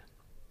 lockout.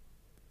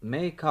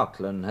 May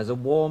Coughlin has a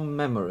warm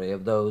memory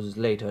of those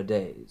later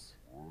days.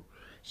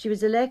 She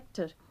was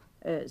elected,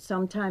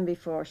 some time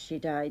before she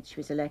died, she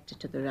was elected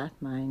to the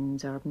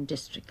Rathmines Urban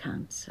District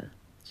Council.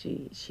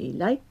 She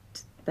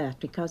liked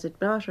that because it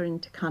brought her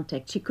into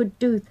contact. She could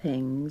do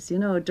things,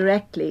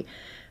 directly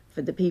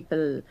for the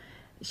people.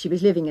 She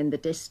was living in the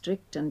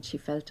district and she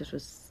felt it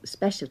was a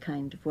special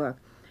kind of work.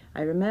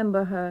 I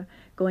remember her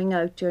going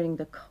out during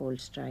the coal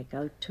strike,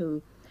 out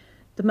to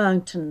the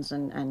mountains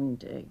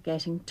and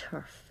getting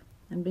turf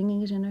and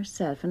bringing it in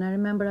herself. And I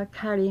remember her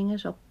carrying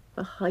it up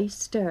the high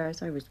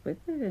stairs. I was with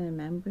her, I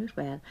remember it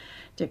well.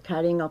 They're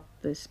carrying up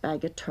this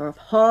bag of turf,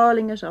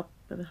 hauling it up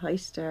the high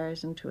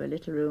stairs into a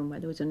little room where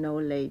there was an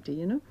old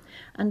lady,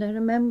 And I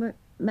remember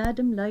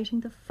Madam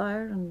lighting the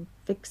fire and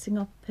fixing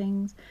up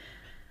things.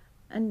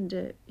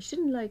 And she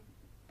didn't like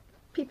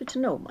people to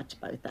know much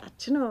about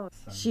that,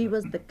 She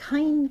was the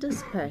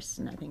kindest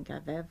person I think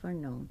I've ever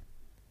known.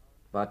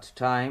 But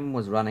time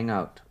was running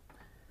out.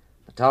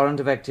 The torrent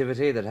of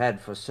activity that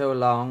had for so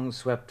long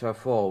swept her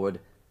forward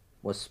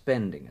was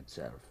spending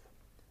itself.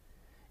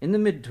 In the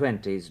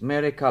mid-20s,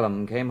 Mary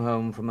Cullum came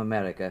home from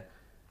America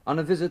on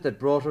a visit that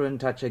brought her in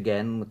touch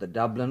again with the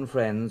Dublin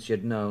friends she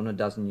had known a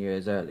dozen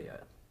years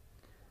earlier.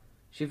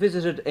 She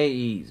visited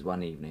A.E.'s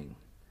one evening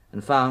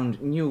and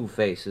found new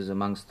faces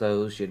amongst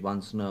those she had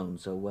once known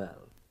so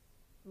well.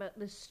 But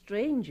the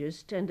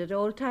strangest and at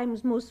all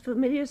times most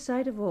familiar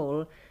sight of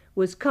all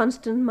was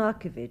Constance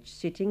Markievicz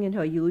sitting in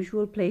her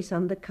usual place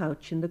on the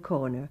couch in the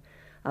corner,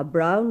 a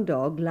brown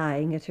dog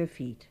lying at her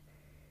feet.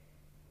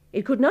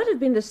 It could not have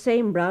been the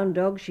same brown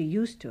dog she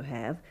used to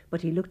have,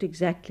 but he looked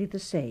exactly the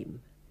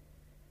same.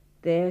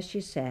 There she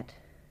sat,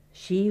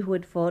 she who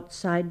had fought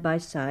side by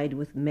side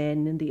with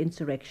men in the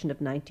insurrection of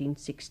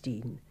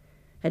 1916,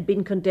 had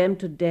been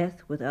condemned to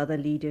death with other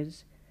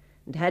leaders,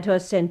 and had her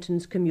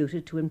sentence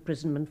commuted to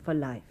imprisonment for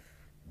life.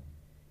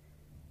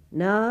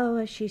 Now,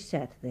 as she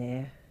sat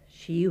there,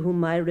 she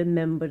whom I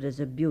remembered as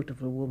a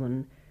beautiful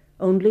woman,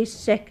 only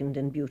second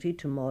in beauty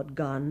to Maud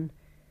Gonne,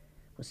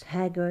 was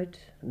haggard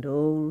and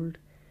old,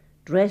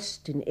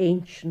 dressed in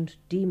ancient,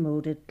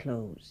 demoded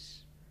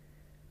clothes.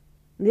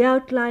 The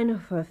outline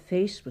of her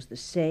face was the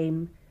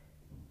same,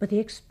 but the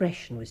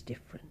expression was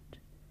different.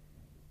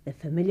 The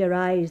familiar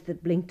eyes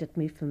that blinked at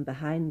me from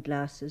behind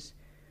glasses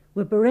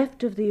were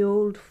bereft of the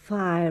old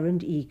fire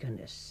and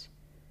eagerness.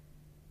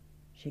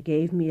 She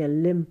gave me a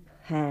limp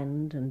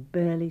hand and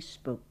barely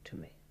spoke to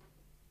me.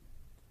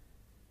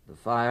 The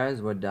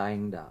fires were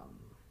dying down.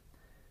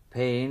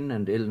 Pain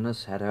and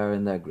illness had her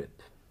in their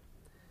grip.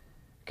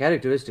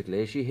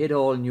 Characteristically, she hid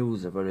all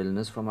news of her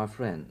illness from her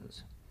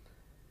friends.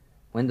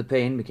 When the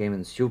pain became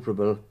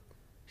insuperable,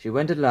 she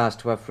went at last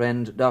to her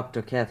friend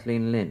Dr.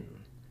 Kathleen Lynn,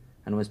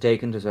 and was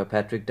taken to Sir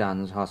Patrick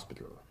Dunn's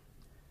hospital.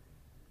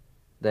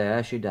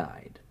 There she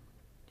died,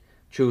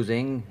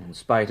 choosing, in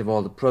spite of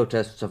all the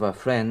protests of her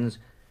friends,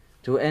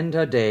 to end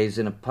her days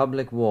in a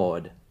public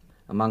ward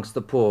amongst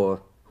the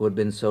poor who had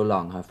been so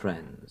long her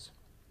friends.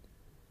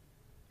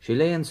 She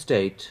lay in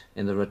state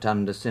in the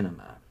Rotunda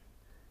Cinema,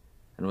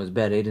 and was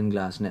buried in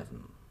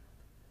Glasnevin.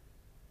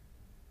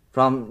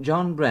 From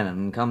John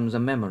Brennan comes a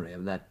memory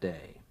of that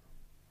day.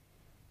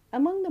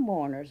 Among the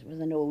mourners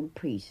was an old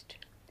priest,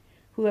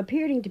 who,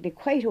 appearing to be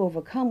quite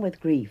overcome with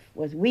grief,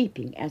 was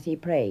weeping as he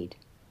prayed.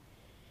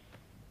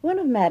 One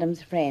of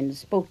Madam's friends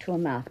spoke to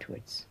him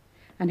afterwards,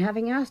 and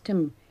having asked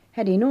him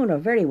had he known her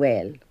very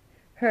well,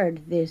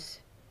 heard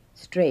this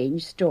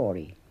strange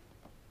story.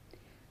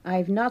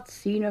 "I've not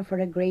seen her for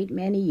a great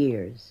many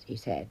years," he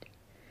said.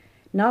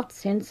 "Not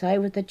since I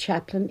was the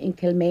chaplain in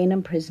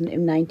Kilmainham prison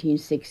in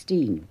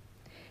 1916,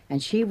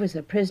 and she was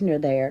a prisoner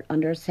there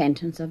under a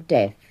sentence of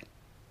death.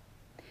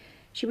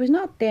 She was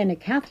not then a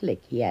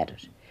Catholic," he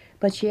added,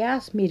 "but she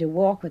asked me to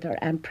walk with her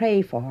and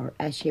pray for her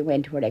as she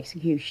went to her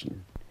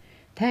execution.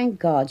 Thank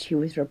God she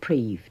was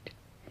reprieved."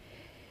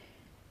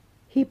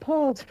 He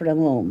paused for a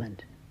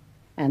moment,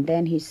 and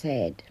then he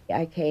said,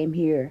 "I came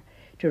here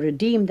to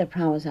redeem the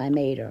promise I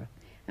made her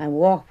and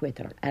walk with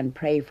her and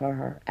pray for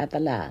her at the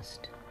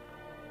last."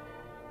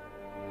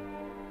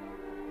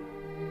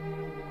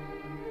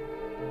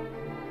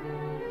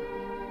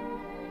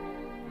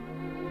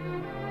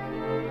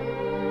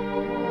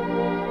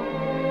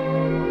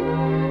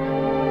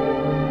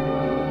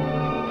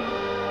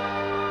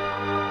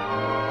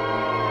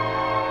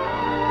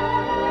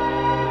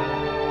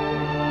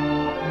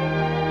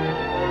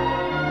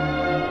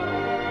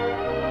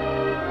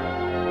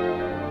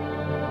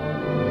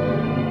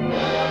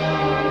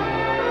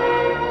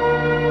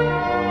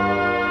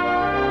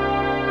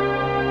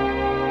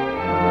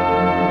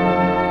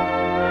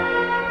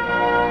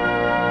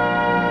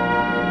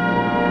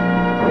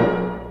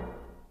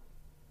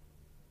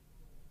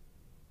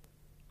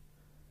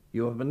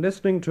 You have been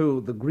listening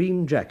to The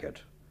Green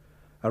Jacket,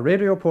 a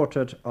radio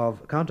portrait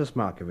of Countess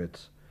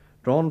Markievicz,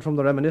 drawn from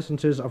the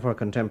reminiscences of her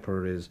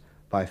contemporaries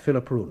by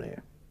Philip Rooney.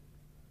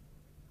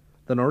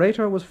 The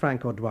narrator was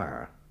Frank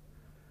O'Dwyer,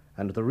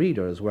 and the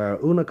readers were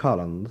Una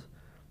Collins,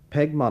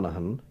 Peg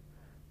Monaghan,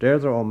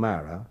 Deirdre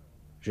O'Mara,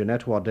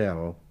 Jeanette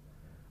Waddell,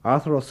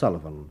 Arthur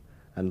O'Sullivan,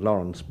 and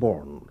Lawrence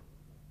Bourne.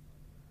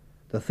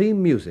 The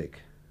theme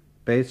music,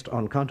 based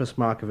on Countess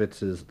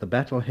Markiewicz's The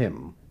Battle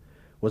Hymn,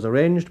 was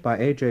arranged by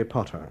A.J.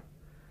 Potter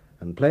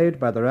and played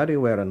by the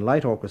Radio Éireann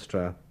Light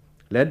Orchestra,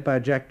 led by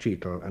Jack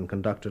Cheetle and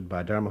conducted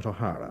by Dermot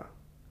O'Hara.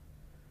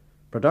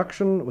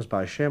 Production was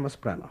by Seamus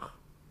Branagh.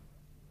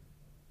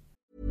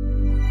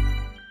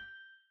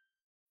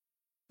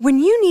 When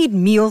you need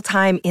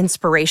mealtime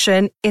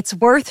inspiration, it's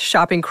worth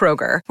shopping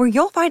Kroger, where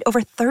you'll find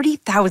over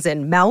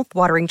 30,000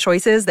 mouth-watering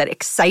choices that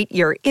excite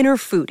your inner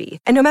foodie.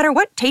 And no matter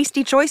what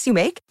tasty choice you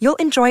make, you'll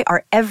enjoy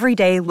our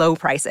everyday low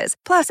prices,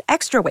 plus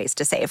extra ways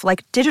to save,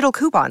 like digital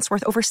coupons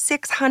worth over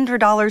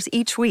 $600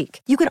 each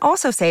week. You can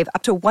also save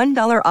up to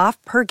 $1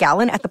 off per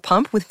gallon at the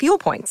pump with fuel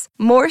points.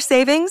 More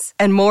savings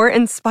and more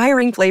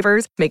inspiring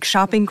flavors make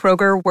shopping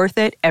Kroger worth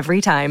it every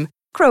time.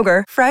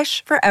 Kroger,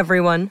 fresh for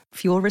everyone.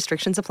 Fuel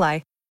restrictions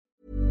apply.